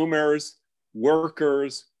 Consumers,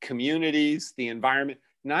 workers, communities, the environment,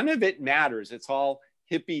 none of it matters. It's all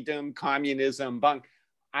hippiedom, communism, bunk.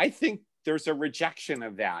 I think there's a rejection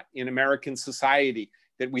of that in American society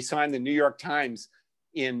that we saw in the New York Times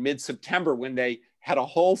in mid-September when they had a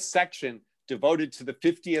whole section devoted to the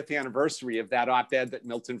 50th anniversary of that op-ed that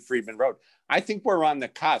Milton Friedman wrote. I think we're on the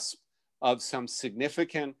cusp of some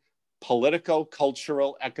significant political,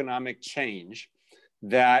 cultural, economic change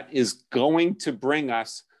that is going to bring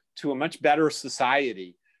us to a much better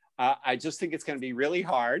society. I just think it's going to be really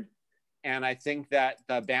hard. And I think that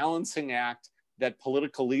the balancing act that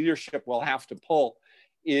political leadership will have to pull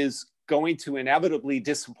is going to inevitably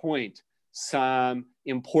disappoint some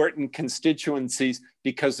important constituencies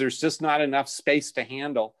because there's just not enough space to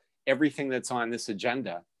handle everything that's on this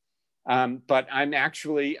agenda. But I'm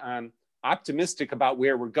actually optimistic about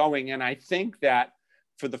where we're going. And I think that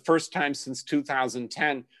for the first time since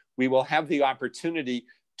 2010, we will have the opportunity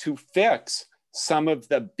to fix some of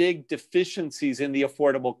the big deficiencies in the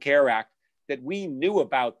Affordable Care Act that we knew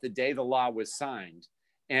about the day the law was signed.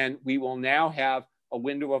 And we will now have a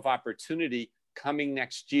window of opportunity coming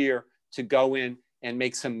next year to go in and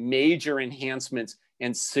make some major enhancements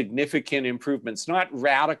and significant improvements, not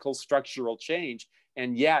radical structural change,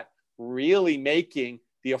 and yet really making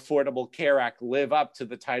the Affordable Care Act live up to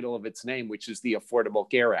the title of its name, which is the Affordable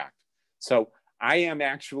Care Act. So I am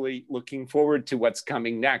actually looking forward to what's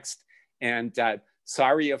coming next. And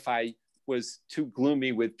sorry if I was too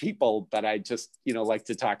gloomy with people, but I just, like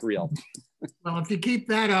to talk real. Well, if you keep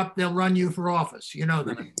that up, they'll run you for office. You know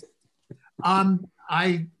that.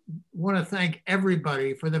 I want to thank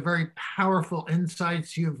everybody for the very powerful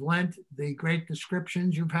insights you've lent, the great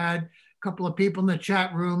descriptions you've had. A couple of people in the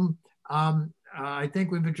chat room. I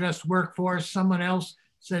think we've addressed workforce. Someone else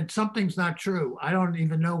said something's not true. I don't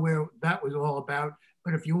even know where that was all about.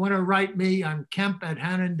 But if you want to write me, I'm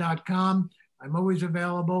kemp@hannon.com. I'm always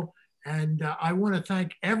available. And I want to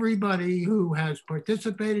thank everybody who has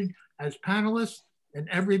participated as panelists and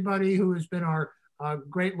everybody who has been our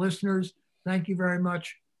great listeners. Thank you very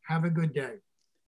much. Have a good day.